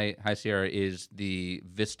like High Sierra is the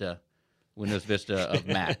Vista, Windows Vista of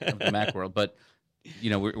Mac of the Mac world. But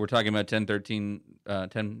we're talking about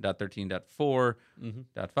 10.13.4,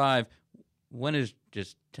 0.5. When is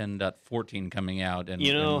just 10.14 coming out, and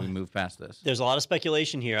we move past this? There's a lot of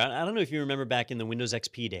speculation here. I don't know if you remember back in the Windows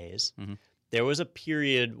XP days, there was a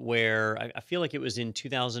period where I feel like it was in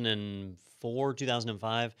 2004,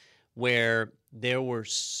 2005, where there were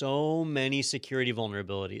so many security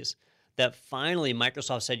vulnerabilities that finally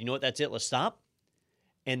Microsoft said, you know what, that's it, let's stop.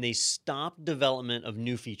 And they stopped development of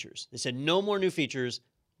new features. They said, no more new features.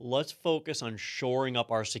 Let's focus on shoring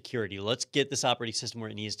up our security. Let's get this operating system where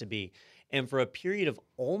it needs to be. And for a period of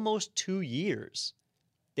almost 2 years,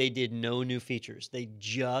 they did no new features. They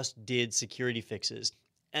just did security fixes.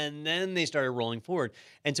 And then they started rolling forward.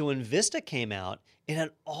 And so when Vista came out, it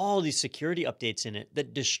had all these security updates in it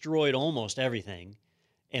that destroyed almost everything.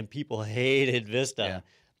 And people hated Vista. Yeah.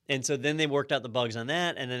 And so then they worked out the bugs on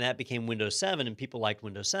that, and then that became Windows 7, and people liked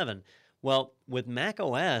Windows 7. Well, with Mac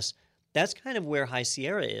OS, that's kind of where High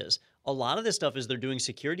Sierra is. A lot of this stuff is they're doing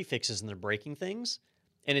security fixes and they're breaking things.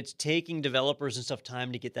 And it's taking developers and stuff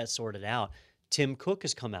time to get that sorted out. Tim Cook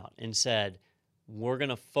has come out and said, we're going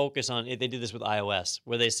to focus on, they did this with iOS,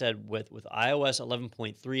 where they said with iOS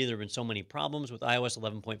 11.3, there have been so many problems. With iOS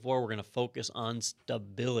 11.4, we're going to focus on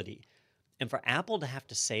stability. And for Apple to have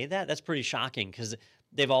to say that, that's pretty shocking, because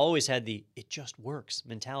they've always had the it just works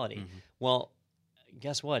mentality. Well,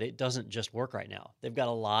 guess what? It doesn't just work right now. They've got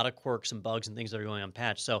a lot of quirks and bugs and things that are going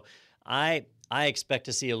unpatched. So I expect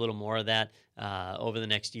to see a little more of that over the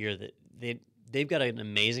next year. That they've got an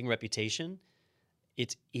amazing reputation.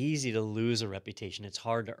 It's easy to lose a reputation. It's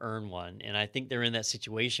hard to earn one. And I think they're in that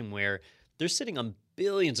situation where they're sitting on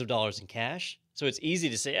billions of dollars in cash. So it's easy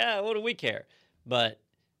to say, what do we care? But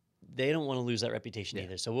they don't want to lose that reputation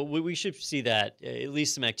either. So we should see that, at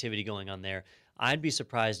least some activity going on there. I'd be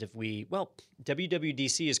surprised if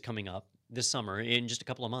WWDC is coming up this summer in just a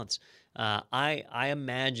couple of months. I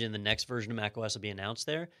imagine the next version of macOS will be announced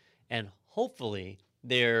there, and hopefully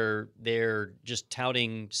they're just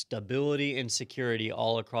touting stability and security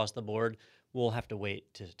all across the board. We'll have to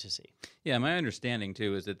wait to see. Yeah, my understanding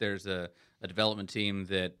too is that there's a development team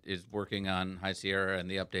that is working on High Sierra and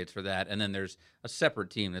the updates for that, and then there's a separate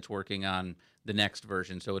team that's working on the next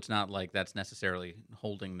version. So it's not like that's necessarily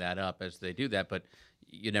holding that up as they do that, but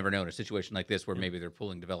you never know in a situation like this where maybe they're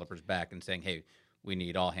pulling developers back and saying, hey, we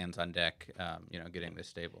need all hands on deck, getting this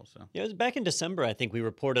stable. So yeah, it was back in December, I think we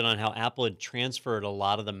reported on how Apple had transferred a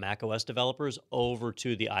lot of the macOS developers over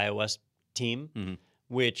to the iOS team,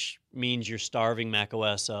 which means you're starving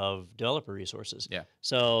macOS of developer resources. Yeah.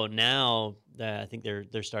 So now I think they're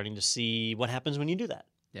starting to see what happens when you do that.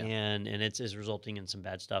 Yeah. And it's resulting in some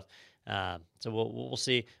bad stuff. So we'll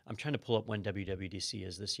see. I'm trying to pull up when WWDC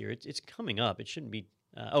is this year. It's coming up. It shouldn't be.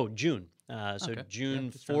 June. Okay.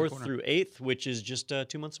 June 4th through 8th, which is just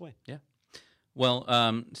 2 months away. Yeah.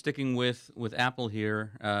 Well, sticking with Apple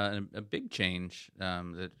here, a big change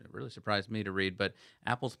that really surprised me to read, but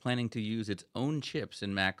Apple's planning to use its own chips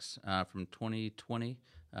in Macs from 2020,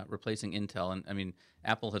 replacing Intel. And I mean,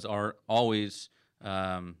 Apple has always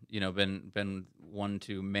been one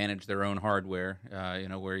to manage their own hardware.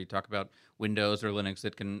 Where you talk about Windows or Linux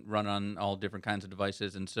that can run on all different kinds of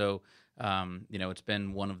devices, and so it's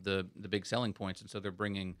been one of the big selling points. And so they're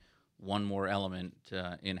bringing one more element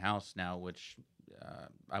in house now, which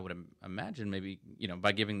I would imagine maybe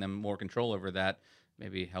by giving them more control over that,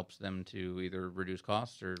 maybe helps them to either reduce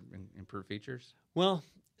costs or improve features. Well,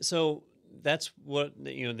 so that's what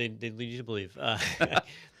they lead you to believe.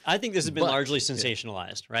 I think this has been largely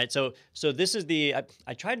sensationalized, right? So this is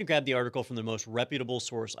I tried to grab the article from the most reputable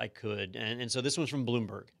source I could, and so this one's from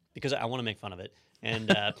Bloomberg because I want to make fun of it, and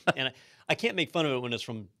and I can't make fun of it when it's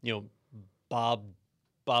from Bob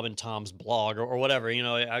and Tom's blog or whatever.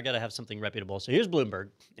 I got to have something reputable. So here's Bloomberg,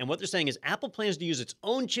 and what they're saying is Apple plans to use its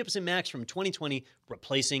own chips in Macs from 2020,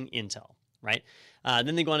 replacing Intel. Right?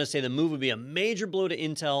 Then they go on to say the move would be a major blow to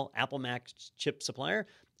Intel, Apple Mac chip supplier,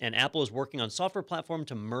 and Apple is working on software platform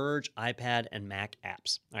to merge iPad and Mac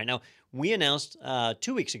apps. All right, now we announced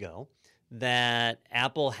 2 weeks ago that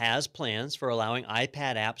Apple has plans for allowing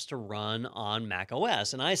iPad apps to run on Mac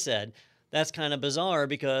OS, and I said that's kind of bizarre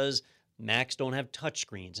because Macs don't have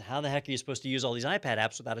touchscreens. How the heck are you supposed to use all these iPad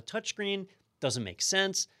apps without a touchscreen? Doesn't make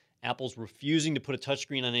sense. Apple's refusing to put a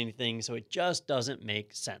touchscreen on anything, so it just doesn't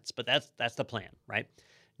make sense. But that's the plan, right?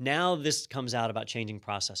 Now this comes out about changing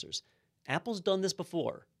processors. Apple's done this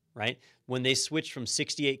before, right? When they switched from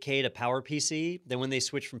 68K to PowerPC, then when they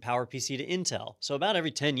switched from PowerPC to Intel. So about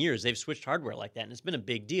every 10 years, they've switched hardware like that, and it's been a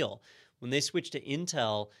big deal. When they switched to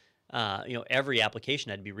Intel, every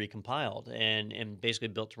application had to be recompiled and basically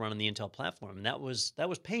built to run on the Intel platform. And that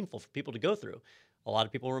was painful for people to go through. A lot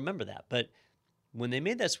of people remember that. But when they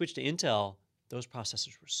made that switch to Intel, those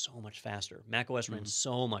processors were so much faster. macOS ran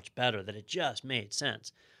so much better that it just made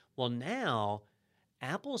sense. Well, now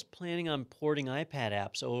Apple's planning on porting iPad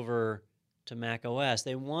apps over to macOS.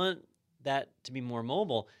 They want that to be more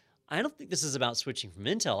mobile. I don't think this is about switching from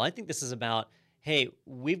Intel. I think this is about, hey,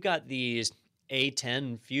 we've got these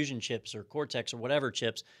A10 Fusion chips or Cortex or whatever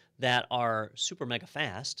chips that are super mega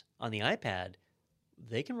fast on the iPad.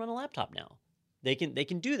 They can run a laptop now. They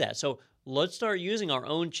can do that. So let's start using our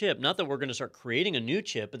own chip. Not that we're going to start creating a new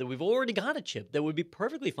chip, but that we've already got a chip that would be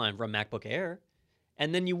perfectly fine for a MacBook Air.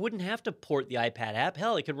 And then you wouldn't have to port the iPad app.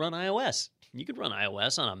 Hell, it could run iOS. You could run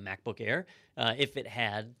iOS on a MacBook Air if it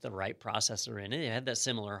had the right processor in it. It had that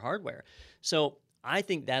similar hardware. So I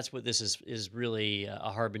think that's what this is really a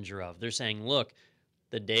harbinger of. They're saying, look,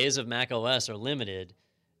 the days of macOS are limited.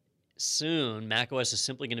 Soon, macOS is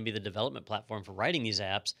simply going to be the development platform for writing these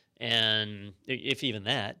apps, and if even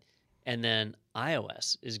that, and then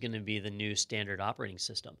iOS is going to be the new standard operating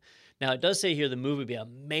system. Now, it does say here the move would be a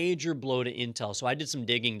major blow to Intel, so I did some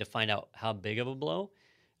digging to find out how big of a blow.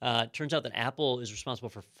 It turns out that Apple is responsible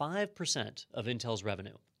for 5% of Intel's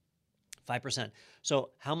revenue. 5%. So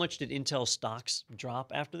how much did Intel stocks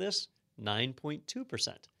drop after this?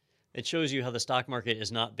 9.2%. It shows you how the stock market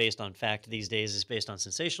is not based on fact these days. It's based on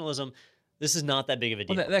sensationalism. This is not that big of a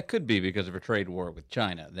deal. Well, that could be because of a trade war with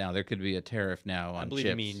China. Now, there could be a tariff now on I believe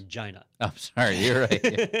chips. You mean China. I'm sorry, you're right.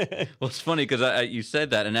 Yeah. Well, it's funny because you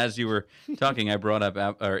said that, and as you were talking, I brought up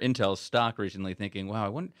Intel's stock recently thinking, wow, I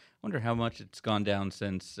wonder how much it's gone down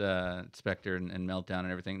since Spectre and Meltdown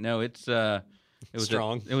and everything. No, it was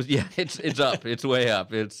strong. It's up. It's way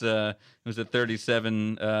up. It was at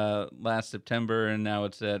 37 last September, and now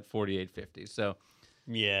it's at 48.50. So,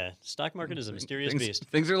 yeah, stock market is a mysterious beast.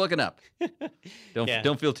 Things are looking up.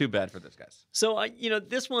 Don't feel too bad for this, guys. So,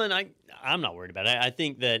 this one I'm not worried about it. I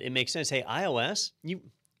think that it makes sense. Hey, iOS,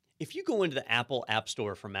 if you go into the Apple App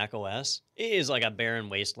Store for macOS, it is like a barren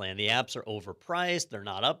wasteland. The apps are overpriced. They're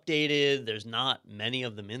not updated. There's not many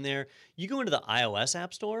of them in there. You go into the iOS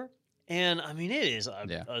App Store, and I mean, it is a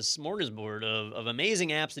smorgasbord of amazing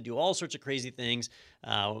apps that do all sorts of crazy things.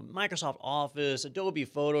 Microsoft Office, Adobe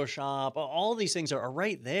Photoshop, all these things are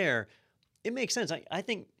right there. It makes sense. I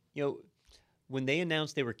think, when they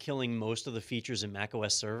announced they were killing most of the features in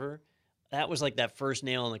macOS Server, that was like that first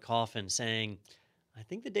nail in the coffin saying, I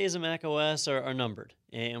think the days of macOS are numbered,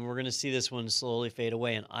 and we're going to see this one slowly fade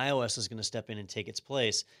away, and iOS is going to step in and take its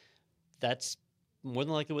place. That's more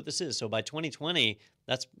than likely what this is. So by 2020,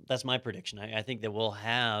 that's my prediction. I think that we'll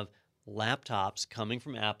have laptops coming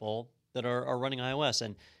from Apple that are running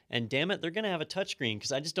iOS, and damn it, they're going to have a touchscreen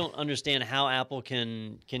because I just don't understand how Apple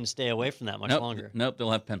can stay away from that much longer. Nope,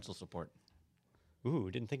 they'll have pencil support.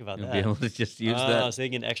 Ooh, didn't think about You'll that. be able to just use that. So they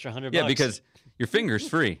get an extra $100. Yeah, because your finger's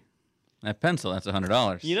free. That pencil, that's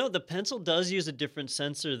 $100. The pencil does use a different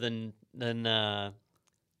sensor than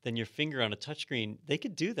your finger on a touchscreen. They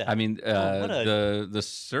could do that. I mean, the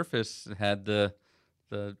Surface had the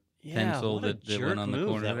pencil that went on the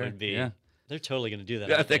corner. That would be. Yeah. They're totally going to do that.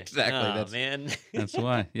 That's exactly. Oh, man. That's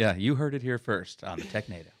why. Yeah, you heard it here first on the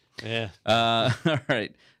TechNado. Yeah. All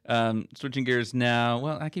right. Switching gears now.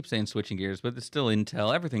 Well, I keep saying switching gears, but it's still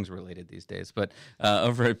Intel. Everything's related these days. But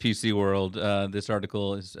over at PC World, this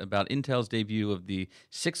article is about Intel's debut of the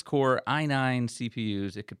 6-core i9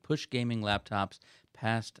 CPUs. It could push gaming laptops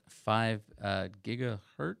past 5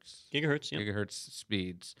 gigahertz. Gigahertz, yeah. Gigahertz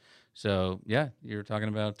speeds. So yeah, you're talking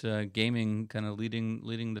about gaming kind of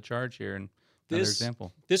leading the charge here. And another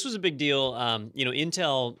example. This was a big deal.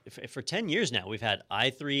 Intel for 10 years now, we've had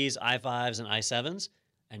i3s, i5s, and i7s,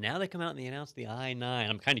 and now they come out and they announce the i9.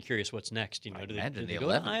 I'm kind of curious what's next. Do they go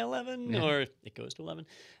to i11 or it goes to 11?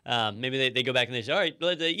 Maybe they go back and they say, all right,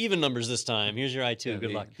 the even numbers this time. Here's your i2.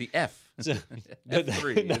 Good luck. The F. So,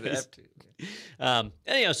 F3. Nice. The F2.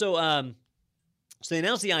 Anyhow, so they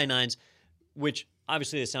announced the i9s, which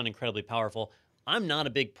obviously they sound incredibly powerful. I'm not a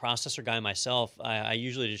big processor guy myself. I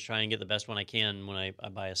usually just try and get the best one I can when I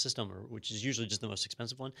buy a system, which is usually just the most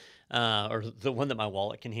expensive one, or the one that my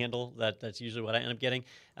wallet can handle. That's usually what I end up getting.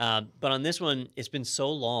 But on this one, it's been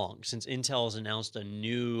so long since Intel has announced a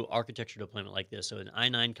new architecture deployment like this. So an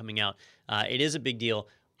i9 coming out, it is a big deal.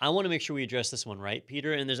 I want to make sure we address this one, right,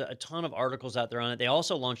 Peter? And there's a ton of articles out there on it. They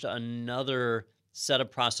also launched another set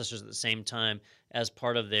of processors at the same time as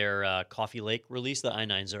part of their Coffee Lake release. The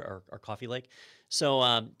i9s are Coffee Lake. So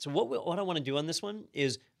what I want to do on this one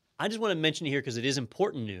is I just want to mention here because it is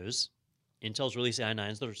important news. Intel's releasing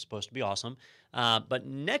i9s. They're supposed to be awesome. But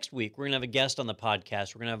next week, we're going to have a guest on the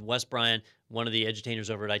podcast. We're going to have Wes Bryan, one of the edutators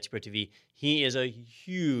over at IT Pro TV. He is a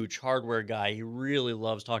huge hardware guy. He really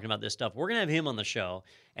loves talking about this stuff. We're going to have him on the show,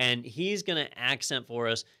 and he's going to accent for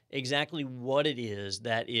us exactly what it is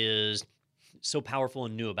that is so powerful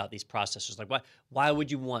and new about these processors. Like, why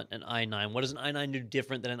would you want an i9? What does an i9 do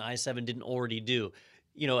different than an i7 didn't already do?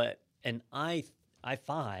 An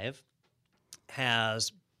i5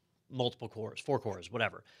 has multiple cores, 4 cores,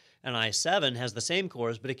 whatever. An i7 has the same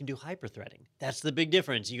cores, but it can do hyperthreading. That's the big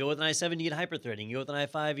difference. You go with an i7, you get hyperthreading. You go with an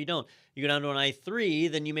i5, you don't. You go down to an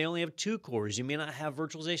i3, then you may only have 2 cores. You may not have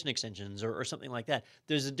virtualization extensions or something like that.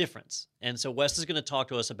 There's a difference. And so Wes is going to talk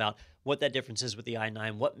to us about what that difference is with the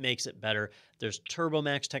i9, what makes it better. There's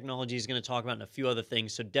TurboMax technology he's going to talk about and a few other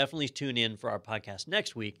things. So definitely tune in for our podcast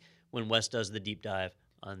next week when Wes does the deep dive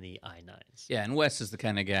on the i9s. Yeah, and Wes is the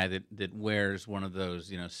kind of guy that wears one of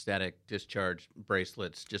those, static discharge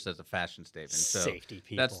bracelets just as a fashion statement. So safety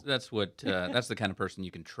people. That's what that's the kind of person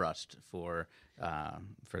you can trust for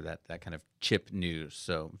that kind of chip news.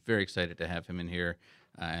 So very excited to have him in here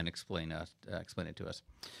and explain it to us.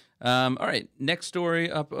 All right, next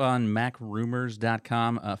story up on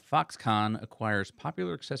MacRumors.com. Foxconn acquires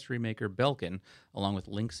popular accessory maker Belkin along with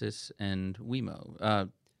Linksys and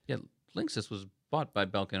Wemo. Linksys was bought by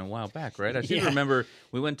Belkin a while back, right? I seem to remember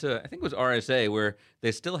we went to, I think it was RSA, where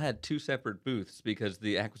they still had 2 separate booths because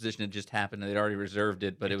the acquisition had just happened and they'd already reserved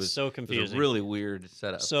it, but it was so confusing. It was a really weird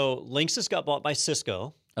setup. So Linksys got bought by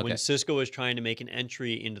Cisco when Cisco was trying to make an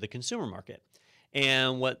entry into the consumer market.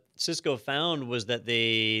 And what Cisco found was that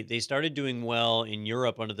they started doing well in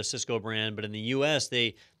Europe under the Cisco brand, but in the US,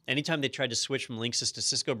 anytime they tried to switch from Linksys to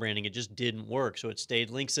Cisco branding, it just didn't work. So it stayed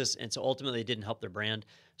Linksys, and so ultimately it didn't help their brand.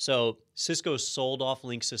 So Cisco sold off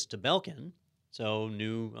Linksys to Belkin, so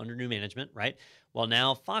under new management, right? Well,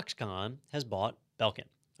 now Foxconn has bought Belkin.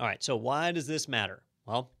 All right, so why does this matter?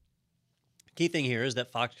 Well, key thing here is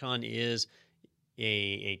that Foxconn is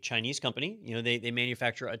a Chinese company. They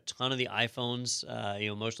manufacture a ton of the iPhones.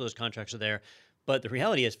 Most of those contracts are there. But the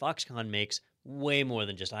reality is Foxconn makes way more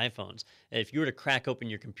than just iPhones. If you were to crack open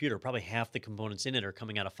your computer, probably half the components in it are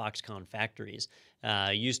coming out of Foxconn factories.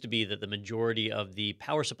 It used to be that the majority of the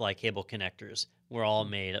power supply cable connectors were all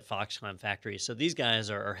made at Foxconn factories. So these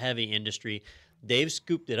guys are heavy industry. They've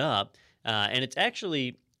scooped it up, and it's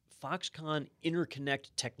actually Foxconn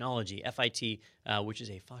Interconnect Technology, FIT, which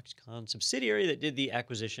is a Foxconn subsidiary that did the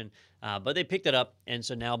acquisition, but they picked it up, and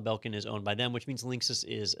so now Belkin is owned by them, which means Linksys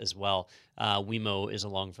is as well. Wemo is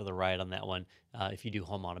along for the ride on that one. If you do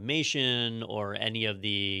home automation or any of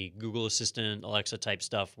the Google Assistant, Alexa type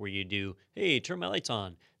stuff where you do, hey, turn my lights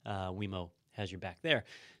on, Wemo has your back there.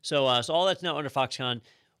 So all that's now under Foxconn.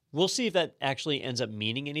 We'll see if that actually ends up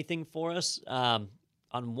meaning anything for us.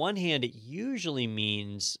 On one hand, it usually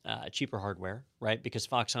means cheaper hardware, right? Because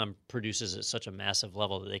Foxconn produces at such a massive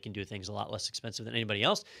level that they can do things a lot less expensive than anybody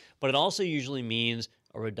else. But it also usually means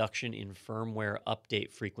a reduction in firmware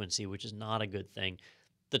update frequency, which is not a good thing.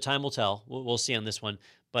 The time will tell. We'll see on this one.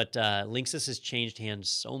 But Linksys has changed hands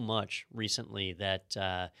so much recently that,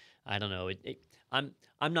 I don't know.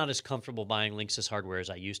 I'm not as comfortable buying Linksys hardware as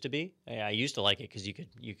I used to be. I used to like it because you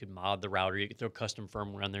could mod the router, you could throw custom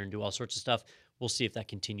firmware on there and do all sorts of stuff. We'll see if that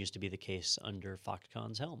continues to be the case under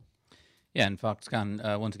Foxconn's helm. Yeah, and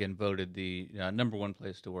Foxconn once again voted the #1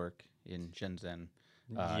 place to work in Shenzhen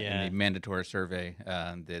in the mandatory survey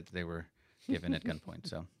that they were given at gunpoint.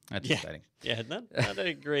 So that's exciting. Yeah, not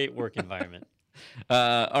a great work environment.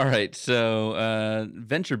 All right, so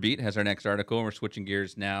VentureBeat has our next article. We're switching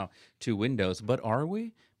gears now to Windows, but are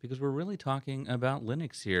we? Because we're really talking about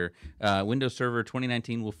Linux here. Windows Server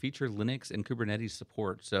 2019 will feature Linux and Kubernetes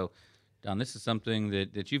support. So, Don, this is something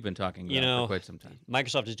that you've been talking about for quite some time.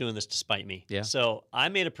 Microsoft is doing this to spite me. Yeah. So I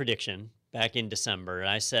made a prediction back in December, and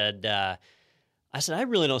I said I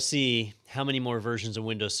really don't see how many more versions of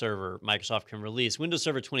Windows Server Microsoft can release. Windows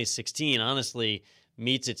Server 2016, honestly,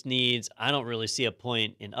 meets its needs. I don't really see a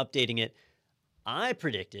point in updating it. I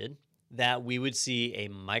predicted that we would see a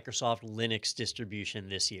Microsoft Linux distribution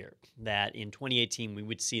this year, that in 2018 we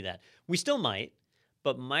would see that. We still might,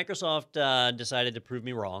 but Microsoft decided to prove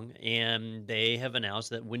me wrong, and they have announced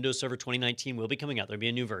that Windows Server 2019 will be coming out. There'll be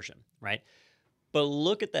a new version, right? But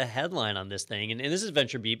look at the headline on this thing, and this is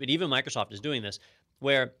VentureBeat, but even Microsoft is doing this,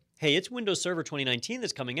 where, hey, it's Windows Server 2019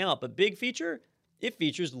 that's coming out, but big feature, it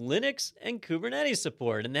features Linux and Kubernetes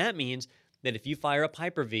support. And that means that if you fire up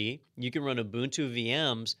Hyper-V, you can run Ubuntu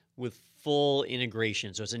VMs with full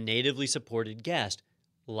integration. So it's a natively supported guest,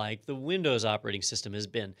 like the Windows operating system has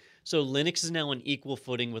been. So Linux is now on equal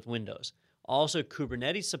footing with Windows. Also,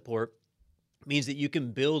 Kubernetes support means that you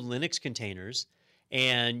can build Linux containers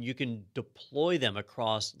and you can deploy them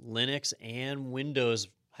across Linux and Windows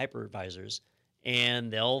hypervisors,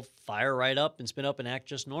 and they'll fire right up and spin up and act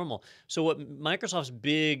just normal. So what Microsoft's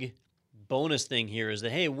big bonus thing here is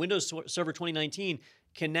that, hey, Windows Server 2019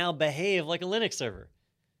 can now behave like a Linux server.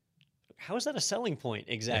 How is that a selling point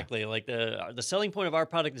exactly? Yeah. Like the selling point of our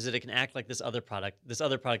product is that it can act like this other product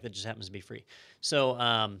that just happens to be free.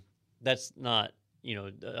 So that's not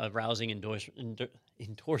a rousing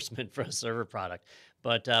endorsement for a server product,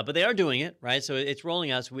 but they are doing it, right? So it's rolling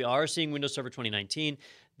out. So we are seeing Windows Server 2019.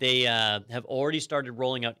 They have already started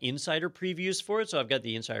rolling out insider previews for it. So I've got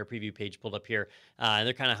the insider preview page pulled up here, and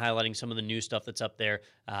they're kind of highlighting some of the new stuff that's up there.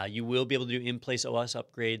 You will be able to do in-place OS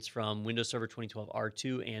upgrades from Windows Server 2012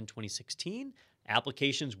 R2 and 2016.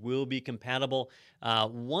 Applications will be compatible.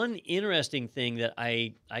 One interesting thing that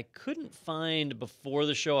I couldn't find before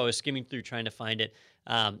the show, I was skimming through trying to find it.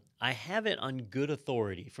 I have it on good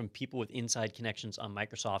authority from people with inside connections on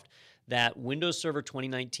Microsoft that Windows Server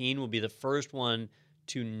 2019 will be the first one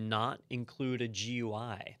to not include a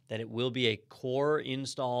GUI, that it will be a core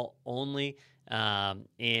install only.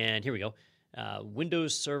 And here we go.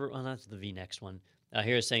 Windows Server, well, that's the vNext one.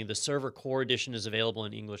 Here is saying the Server Core Edition is available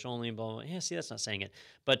in English only. Blah, blah, blah. Yeah, see, that's not saying it.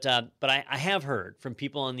 But I have heard from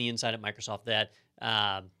people on the inside at Microsoft that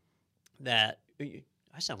I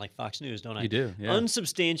sound like Fox News, don't I? You do, yeah.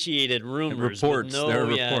 Unsubstantiated rumors. Reports. There are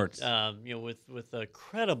reports. With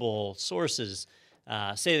credible sources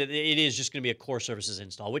say that it is just going to be a core services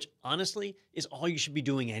install, which honestly is all you should be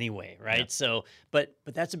doing anyway, right? Yeah. So, but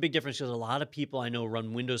that's a big difference because a lot of people I know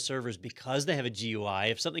run Windows servers because they have a GUI.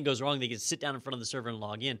 If something goes wrong, they can sit down in front of the server and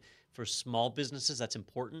log in. For small businesses, that's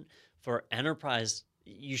important. For enterprise,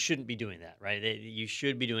 you shouldn't be doing that, right? You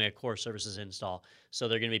should be doing a core services install. So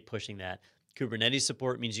they're going to be pushing that. Kubernetes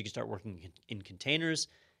support means you can start working in containers.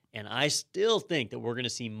 And I still think that we're going to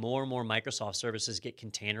see more and more Microsoft services get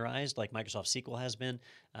containerized like Microsoft SQL has been.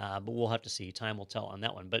 But we'll have to see. Time will tell on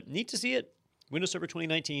that one. But neat to see it. Windows Server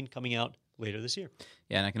 2019 coming out later this year.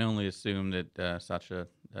 Yeah, and I can only assume that Satya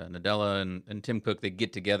Nadella and Tim Cook, they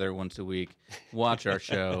get together once a week, watch our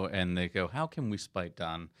show, and they go, how can we spite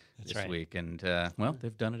Don this week? And, well,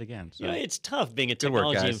 they've done it again. So. It's tough being a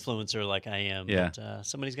technology influencer like I am, but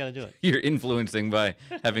somebody's got to do it. You're influencing by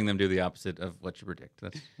having them do the opposite of what you predict.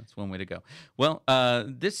 That's one way to go. Well,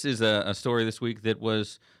 this is a story this week that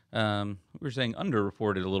was, we were saying,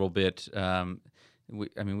 underreported a little bit.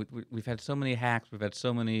 We've had so many hacks, we've had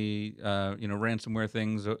so many ransomware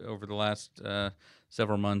things over the last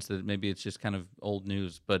several months that maybe it's just kind of old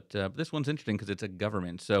news. But this one's interesting because it's a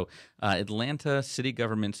government. So Atlanta city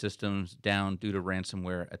government systems down due to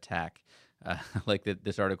ransomware attack. Like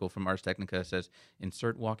this article from Ars Technica says,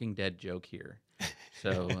 insert Walking Dead joke here.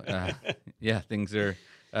 So things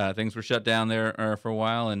were shut down there for a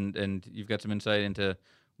while, and you've got some insight into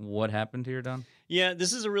what happened here, Don? Yeah,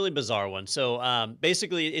 this is a really bizarre one. So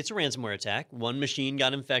basically, it's a ransomware attack. One machine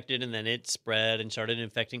got infected, and then it spread and started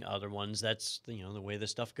infecting other ones. That's the way this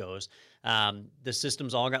stuff goes. The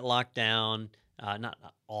systems all got locked down. Not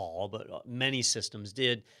all, but many systems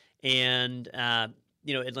did. And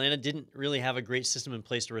Atlanta didn't really have a great system in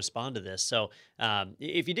place to respond to this. So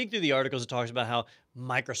if you dig through the articles, it talks about how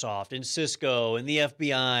Microsoft and Cisco and the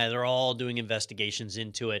FBI, they're all doing investigations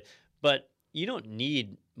into it. But you don't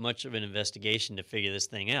need much of an investigation to figure this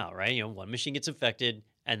thing out, right? One machine gets infected,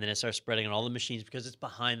 and then it starts spreading on all the machines because it's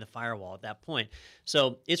behind the firewall at that point.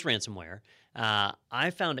 So it's ransomware. I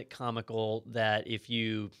found it comical that if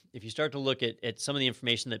you start to look at some of the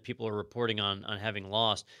information that people are reporting on having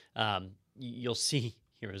lost, you'll see,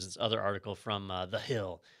 here is this other article from The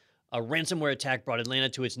Hill. A ransomware attack brought Atlanta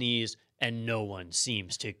to its knees, and no one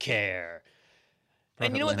seems to care.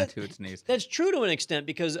 And you know what? To its knees. That's true to an extent,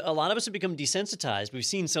 because a lot of us have become desensitized. We've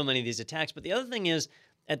seen so many of these attacks. But the other thing is,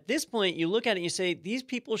 at this point, you look at it and you say, these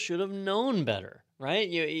people should have known better, right?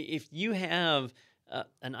 If you have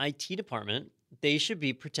an IT department, they should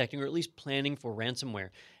be protecting or at least planning for ransomware.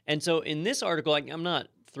 And so in this article, I'm not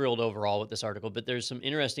thrilled overall with this article, but there's some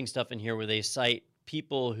interesting stuff in here where they cite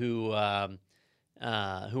people who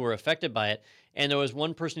were affected by it. And there was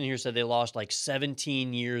one person here who said they lost like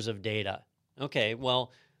 17 years of data. Okay,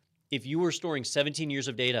 well, if you were storing 17 years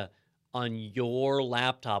of data on your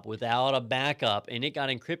laptop without a backup and it got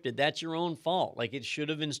encrypted, that's your own fault. Like, it should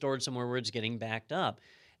have been stored somewhere where it's getting backed up.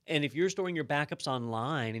 And if you're storing your backups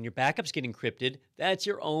online and your backups get encrypted, that's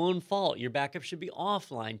your own fault. Your backup should be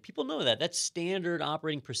offline. People know that. That's standard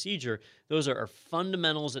operating procedure. Those are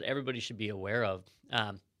fundamentals that everybody should be aware of.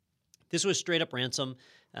 This was straight up ransom.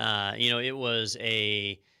 It was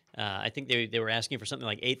I think they were asking for something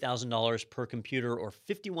like $8,000 per computer or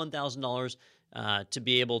 $51,000 to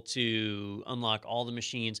be able to unlock all the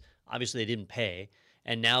machines. Obviously, they didn't pay.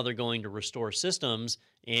 And now they're going to restore systems,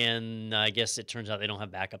 and I guess it turns out they don't have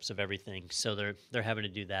backups of everything, so they're having to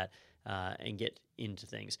do that and get into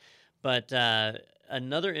things. But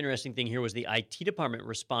another interesting thing here was the IT department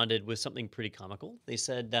responded with something pretty comical. They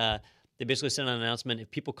said they basically sent an announcement.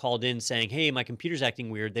 If people called in saying, "Hey, my computer's acting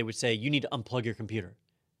weird," they would say, "You need to unplug your computer."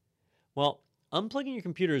 Well, unplugging your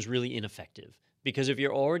computer is really ineffective, because if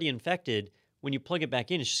you're already infected, when you plug it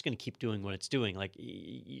back in, it's just going to keep doing what it's doing. Like,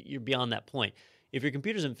 you're beyond that point. If your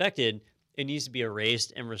computer's infected, it needs to be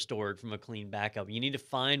erased and restored from a clean backup. You need to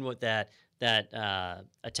find what that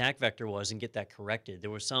attack vector was and get that corrected.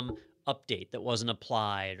 There was some update that wasn't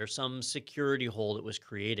applied or some security hole that was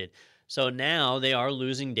created. So now they are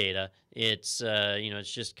losing data. It's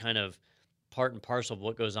it's just kind of part and parcel of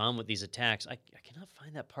what goes on with these attacks. I cannot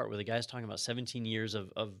find that part where the guy's talking about 17 years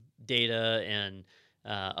of data and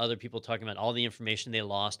other people talking about all the information they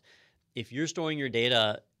lost. If you're storing your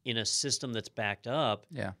data in a system that's backed up,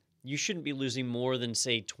 you shouldn't be losing more than,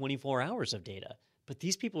 say, 24 hours of data. But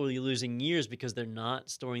these people are losing years because they're not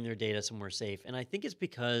storing their data somewhere safe. And I think it's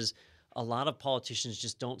because a lot of politicians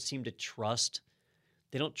just don't seem to trust.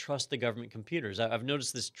 They don't trust the government computers. I've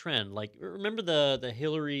noticed this trend. Like, remember the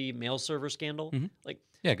Hillary mail server scandal? Mm-hmm. Like,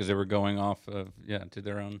 yeah, because they were going off of to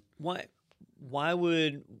their own. Why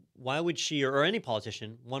would she or any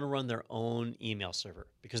politician want to run their own email server?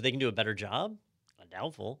 Because they can do a better job?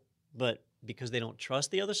 Doubtful. But because they don't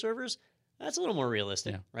trust the other servers, that's a little more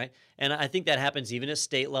realistic, right? And I think that happens even at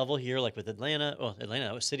state level here, like with Atlanta. Well, Atlanta,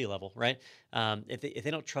 that was city level, right? If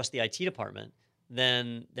they don't trust the IT department,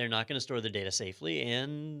 then they're not going to store their data safely,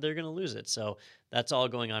 and they're going to lose it. So that's all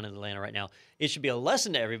going on in Atlanta right now. It should be a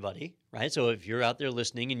lesson to everybody, right? So if you're out there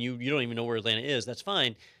listening and you don't even know where Atlanta is, that's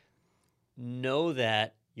fine. Know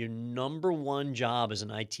that your number one job as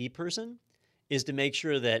an IT person is to make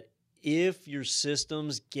sure that if your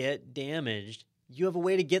systems get damaged, you have a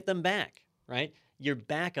way to get them back, right? Your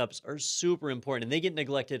backups are super important, and they get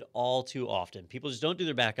neglected all too often. People just don't do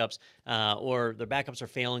their backups, or their backups are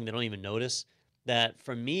failing. They don't even notice. That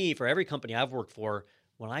for me, for every company I've worked for,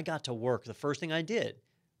 when I got to work, the first thing I did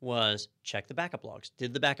was check the backup logs.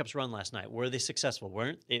 Did the backups run last night? Were they successful?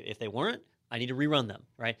 If they weren't, I need to rerun them,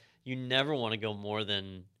 right? You never want to go more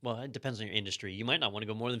than, well, it depends on your industry. You might not want to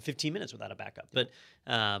go more than 15 minutes without a backup, but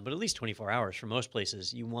at least 24 hours for most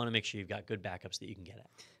places. You want to make sure you've got good backups that you can get at.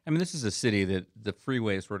 I mean, this is a city that the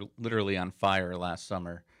freeways were literally on fire last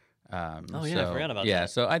summer. I forgot about that. Yeah,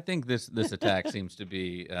 so I think this attack seems to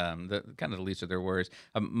be the kind of the least of their worries.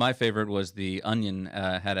 My favorite was the Onion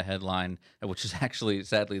had a headline, which is actually,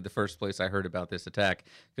 sadly, the first place I heard about this attack,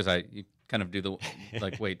 because you kind of do the,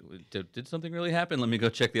 like, wait, did something really happen? Let me go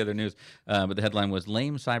check the other news. But the headline was,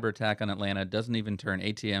 "Lame cyber attack on Atlanta doesn't even turn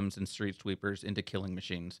ATMs and street sweepers into killing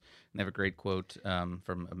machines." And they have a great quote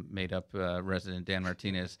from a made-up resident, Dan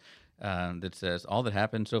Martinez, that says, "All that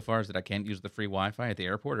happened so far is that I can't use the free Wi-Fi at the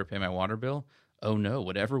airport or pay my water bill. Oh no,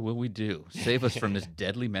 whatever will we do? Save us from this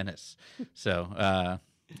deadly menace." So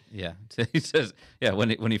Yeah, he says, yeah,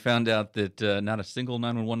 when he found out that not a single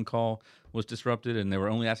 911 call was disrupted and they were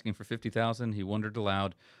only asking for 50,000, he wondered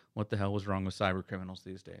aloud what the hell was wrong with cyber criminals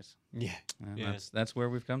these days. Yeah, And yeah. that's where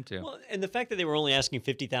we've come to. Well, and the fact that they were only asking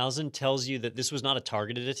 50,000 tells you that this was not a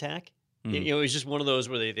targeted attack. You know, it was just one of those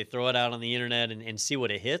where they throw it out on the internet and see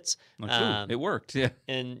what it hits. Like, ooh, it worked. Yeah.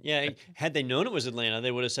 And yeah, had they known it was Atlanta,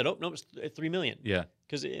 they would have said, "Oh no, it's 3 million." Yeah.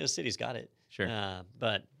 Because the city's got it. Sure.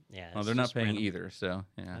 But yeah, Well, they're not paying either, so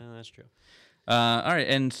yeah. That's true. All right,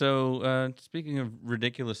 and so speaking of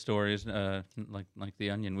ridiculous stories, like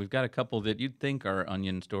the Onion, we've got a couple that you'd think are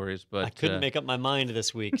Onion stories, but I couldn't make up my mind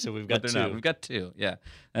this week, so we've got but two. they're not. We've got two, yeah.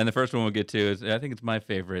 And the first one we'll get to is, I think it's my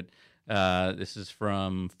favorite. This is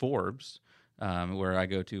from Forbes, where I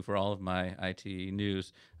go to for all of my IT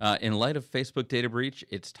news. In light of Facebook data breach,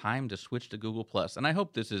 it's time to switch to Google+. And I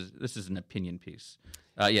hope this is an opinion piece.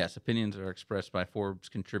 Yes, opinions are expressed by Forbes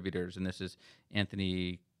contributors, and this is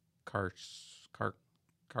Anthony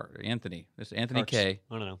Anthony. This is Anthony K.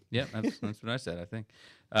 I don't know. Yeah, that's what I said, I think.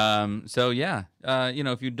 So yeah,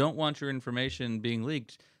 if you don't want your information being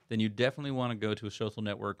leaked, then you definitely want to go to a social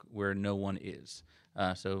network where no one is.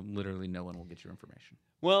 So literally no one will get your information.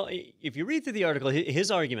 Well, if you read through the article,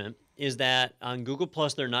 his argument is that on Google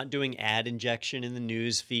Plus, they're not doing ad injection in the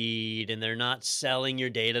news feed, and they're not selling your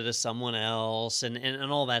data to someone else,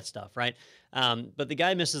 and all that stuff, right? But the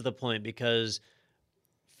guy misses the point, because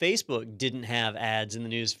Facebook didn't have ads in the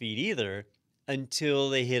news feed either until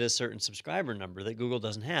they hit a certain subscriber number that Google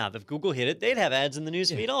doesn't have. If Google hit it, they'd have ads in the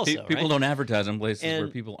news feed also. People right? don't advertise in places where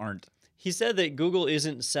people aren't. He said that Google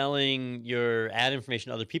isn't selling your ad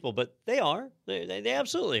information to other people, but they are. They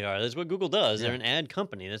absolutely are. That's what Google does. Yeah. They're an ad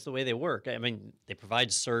company. That's the way they work. I mean, they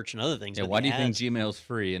provide search and other things. Yeah, why do you think Gmail's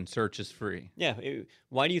free and search is free? Yeah.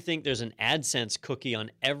 Why do you think there's an AdSense cookie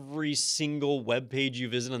on every single web page you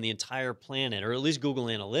visit on the entire planet, or at least Google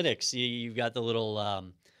Analytics? You've got the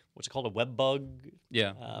little... what's it called, a web bug?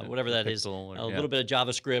 Yeah. Whatever that is. A little bit of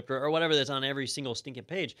JavaScript or whatever that's on every single stinking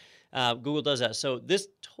page. Google does that. So this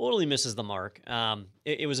totally misses the mark.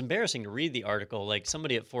 It was embarrassing to read the article. Like,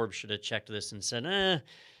 somebody at Forbes should have checked this and said,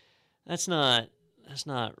 that's not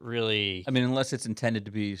really... I mean, unless it's intended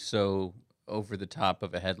to be so over the top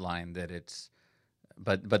of a headline that it's...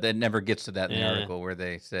 But that never gets to that in the article where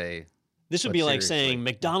they say... This would be like saying,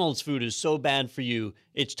 McDonald's food is so bad for you,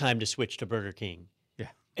 it's time to switch to Burger King.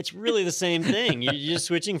 It's really the same thing. You're just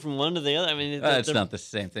switching from one to the other. I mean, it's not the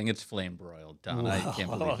same thing. It's flame broiled, Don. I can't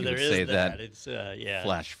believe you would say that. It's yeah.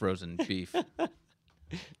 Flash frozen beef.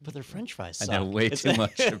 But their French fries suck. I know way too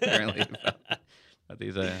much apparently about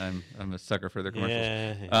these. I'm a sucker for their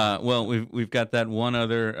commercials. Yeah. Well, we've got that one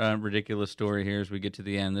other ridiculous story here as we get to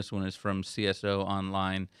the end. This one is from CSO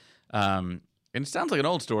Online, and it sounds like an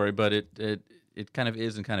old story, but it kind of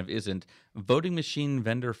is and kind of isn't. Voting machine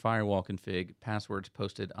vendor firewall config passwords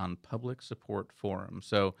posted on public support forum.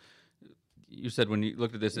 So you said when you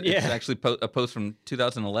looked at this, it's actually a post from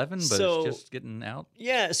 2011, but it's just getting out?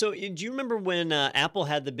 Yeah. So do you remember when Apple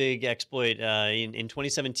had the big exploit in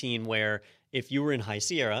 2017 where if you were in High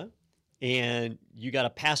Sierra and you got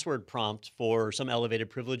a password prompt for some elevated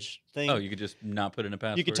privilege thing. Oh, you could just not put in a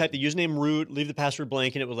password? You could type the username root, leave the password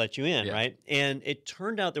blank, and it would let you in, right? And it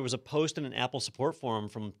turned out there was a post in an Apple support forum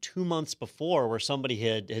from 2 months before where somebody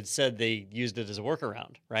had said they used it as a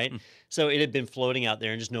workaround, right? So it had been floating out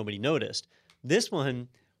there and just nobody noticed. This one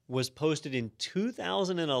was posted in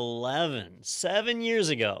 2011, 7 years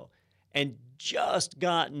ago, and just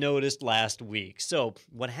got noticed last week. So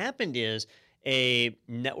what happened is, a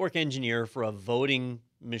network engineer for a voting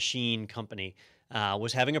machine company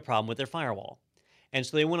was having a problem with their firewall. And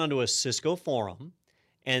so they went onto a Cisco forum,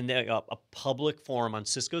 and a public forum on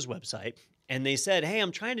Cisco's website, and they said, hey,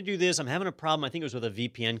 I'm trying to do this. I'm having a problem. I think it was with a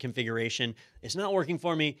VPN configuration. It's not working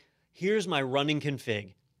for me. Here's my running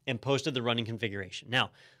config, and posted the running configuration.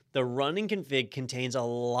 Now, the running config contains a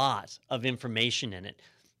lot of information in it.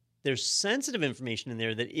 There's sensitive information in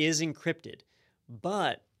there that is encrypted,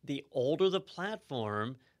 but the older the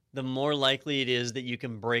platform, the more likely it is that you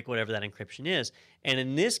can break whatever that encryption is. And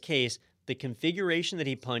in this case, the configuration that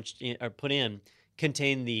he put in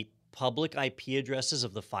contained the public IP addresses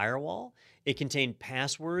of the firewall. It contained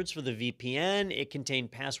passwords for the VPN. It contained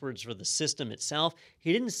passwords for the system itself.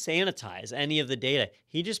 He didn't sanitize any of the data.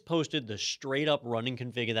 He just posted the straight up running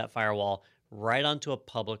config of that firewall right onto a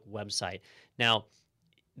public website. Now,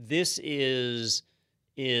 this is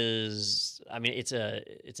I mean, it's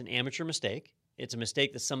an amateur mistake. It's a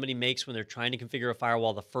mistake that somebody makes when they're trying to configure a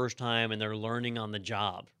firewall the first time and they're learning on the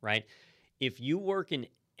job, right? If you work in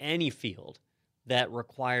any field that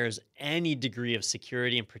requires any degree of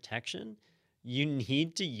security and protection, you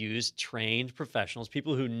need to use trained professionals,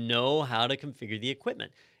 people who know how to configure the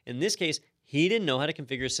equipment. In this case, he didn't know how to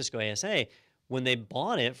configure Cisco ASA. When they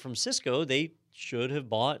bought it from Cisco, they should have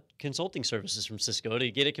bought consulting services from Cisco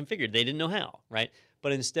to get it configured. They didn't know how, right?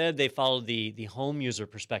 But instead, they followed the home user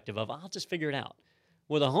perspective of, I'll just figure it out.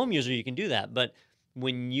 With a home user, you can do that. But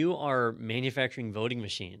when you are manufacturing voting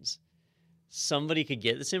machines, somebody could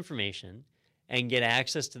get this information and get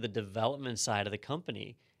access to the development side of the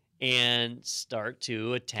company and start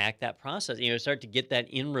to attack that process, start to get that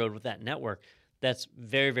inroad with that network. That's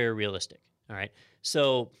very, very realistic. All right.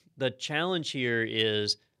 So the challenge here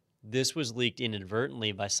is this was leaked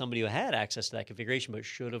inadvertently by somebody who had access to that configuration but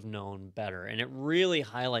should have known better. And it really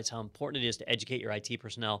highlights how important it is to educate your IT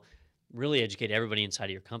personnel, really educate everybody inside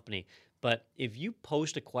of your company. But if you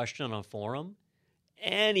post a question on a forum,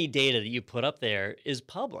 any data that you put up there is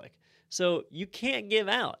public. So you can't give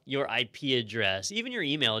out your IP address, even your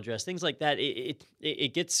email address, things like that.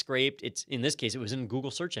 It gets scraped. It's, in this case, it was in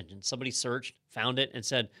Google search engine. Somebody searched, found it, and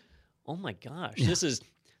said, "Oh my gosh, this is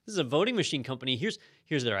a voting machine company. Here's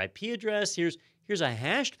their IP address. Here's a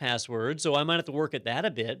hashed password. So I might have to work at that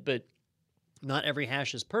a bit, but not every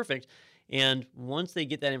hash is perfect." And once they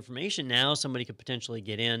get that information, now somebody could potentially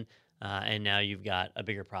get in, and now you've got a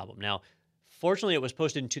bigger problem. Now, fortunately, it was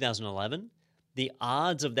posted in 2011. The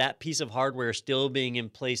odds of that piece of hardware still being in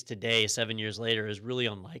place today, 7 years later, is really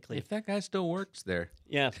unlikely. If that guy still works there.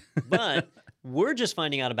 Yeah, but we're just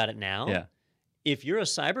finding out about it now. Yeah. If you're a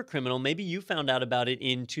cyber criminal, maybe you found out about it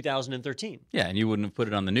in 2013. Yeah, and you wouldn't have put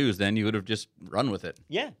it on the news then. You would have just run with it.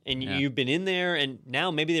 Yeah, and you've been in there, and now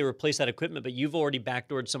maybe they replaced that equipment, but you've already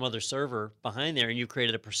backdoored some other server behind there, and you've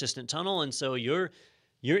created a persistent tunnel, and so you're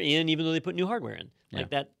in even though they put new hardware in. Like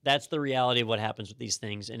that's the reality of what happens with these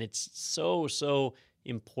things. And it's so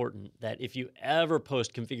important that if you ever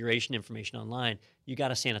post configuration information online, you got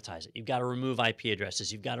to sanitize it. You've got to remove IP addresses.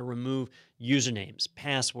 You've got to remove usernames,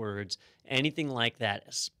 passwords, anything like that,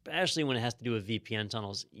 especially when it has to do with VPN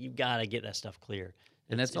tunnels. You've got to get that stuff clear.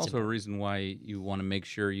 And that's also a reason why you want to make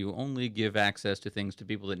sure you only give access to things to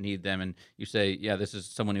people that need them. And you say, yeah, this is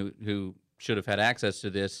someone who should have had access to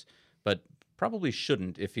this, but probably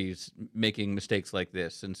shouldn't if he's making mistakes like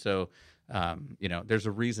this. And so, there's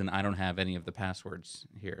a reason I don't have any of the passwords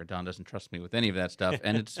here. Don doesn't trust me with any of that stuff,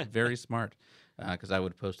 and it's very smart because I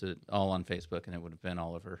would have posted it all on Facebook, and it would have been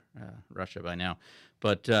all over Russia by now.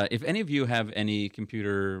 But if any of you have any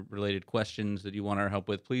computer-related questions that you want our help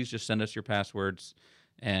with, please just send us your passwords,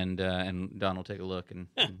 and Don will take a look and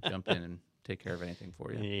jump in and take care of anything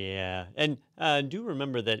for you. Yeah, and do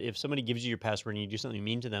remember that if somebody gives you your password and you do something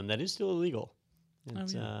mean to them, that is still illegal.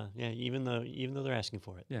 It's, even though they're asking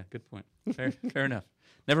for it. Yeah, good point. Fair enough.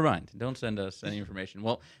 Never mind. Don't send us any information.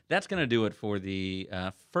 Well, that's going to do it for the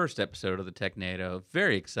first episode of the TechNado.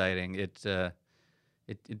 Very exciting. It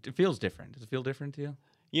feels different. Does it feel different to you?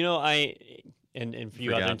 And for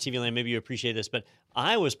you out there in TV land, maybe you appreciate this, but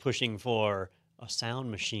I was pushing for a sound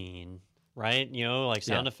machine. Right? Like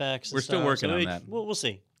sound effects. We're still working on that. We'll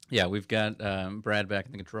see. Yeah, we've got Brad back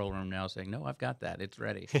in the control room now saying, no, I've got that. It's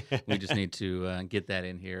ready. We just need to get that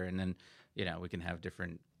in here. And then, we can have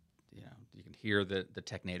different, you can hear the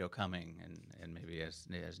TechNado coming and maybe as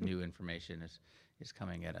new information is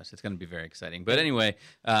coming at us. It's going to be very exciting. But anyway,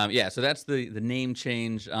 so that's the name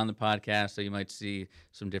change on the podcast. So you might see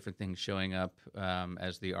some different things showing up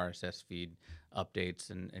as the RSS feed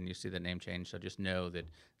updates and you see the name change. So just know that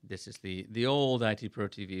this is the old IT Pro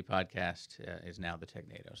TV podcast is now the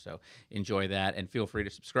TechNado. So enjoy that and feel free to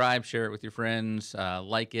subscribe, share it with your friends,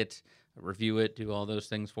 like it, review it, do all those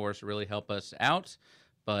things for us to really help us out.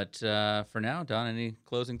 But for now, Don, any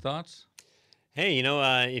closing thoughts? Hey,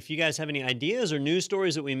 if you guys have any ideas or news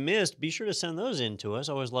stories that we missed, be sure to send those in to us.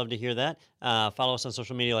 Always love to hear that. Follow us on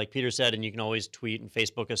social media, like Peter said, and you can always tweet and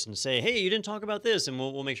Facebook us and say, hey, you didn't talk about this, and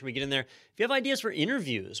we'll make sure we get in there. If you have ideas for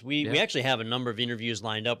interviews, we actually have a number of interviews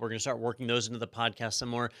lined up. We're going to start working those into the podcast some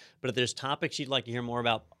more. But if there's topics you'd like to hear more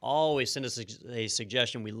about, always send us a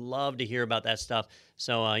suggestion. We love to hear about that stuff.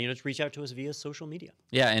 So, just reach out to us via social media.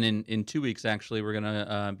 Yeah, and in 2 weeks, actually, we're going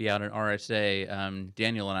to be out at RSA.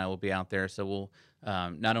 Daniel and I will be out there, so we'll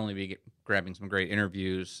not only be grabbing some great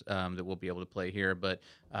interviews that we'll be able to play here, but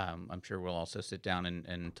I'm sure we'll also sit down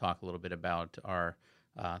and talk a little bit about our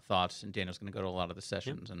thoughts. And Daniel's going to go to a lot of the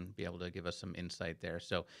sessions and be able to give us some insight there.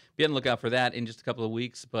 So be on the lookout for that in just a couple of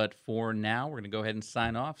weeks. But for now, we're going to go ahead and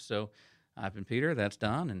sign off. So I've been Peter, that's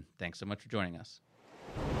Don, and thanks so much for joining us.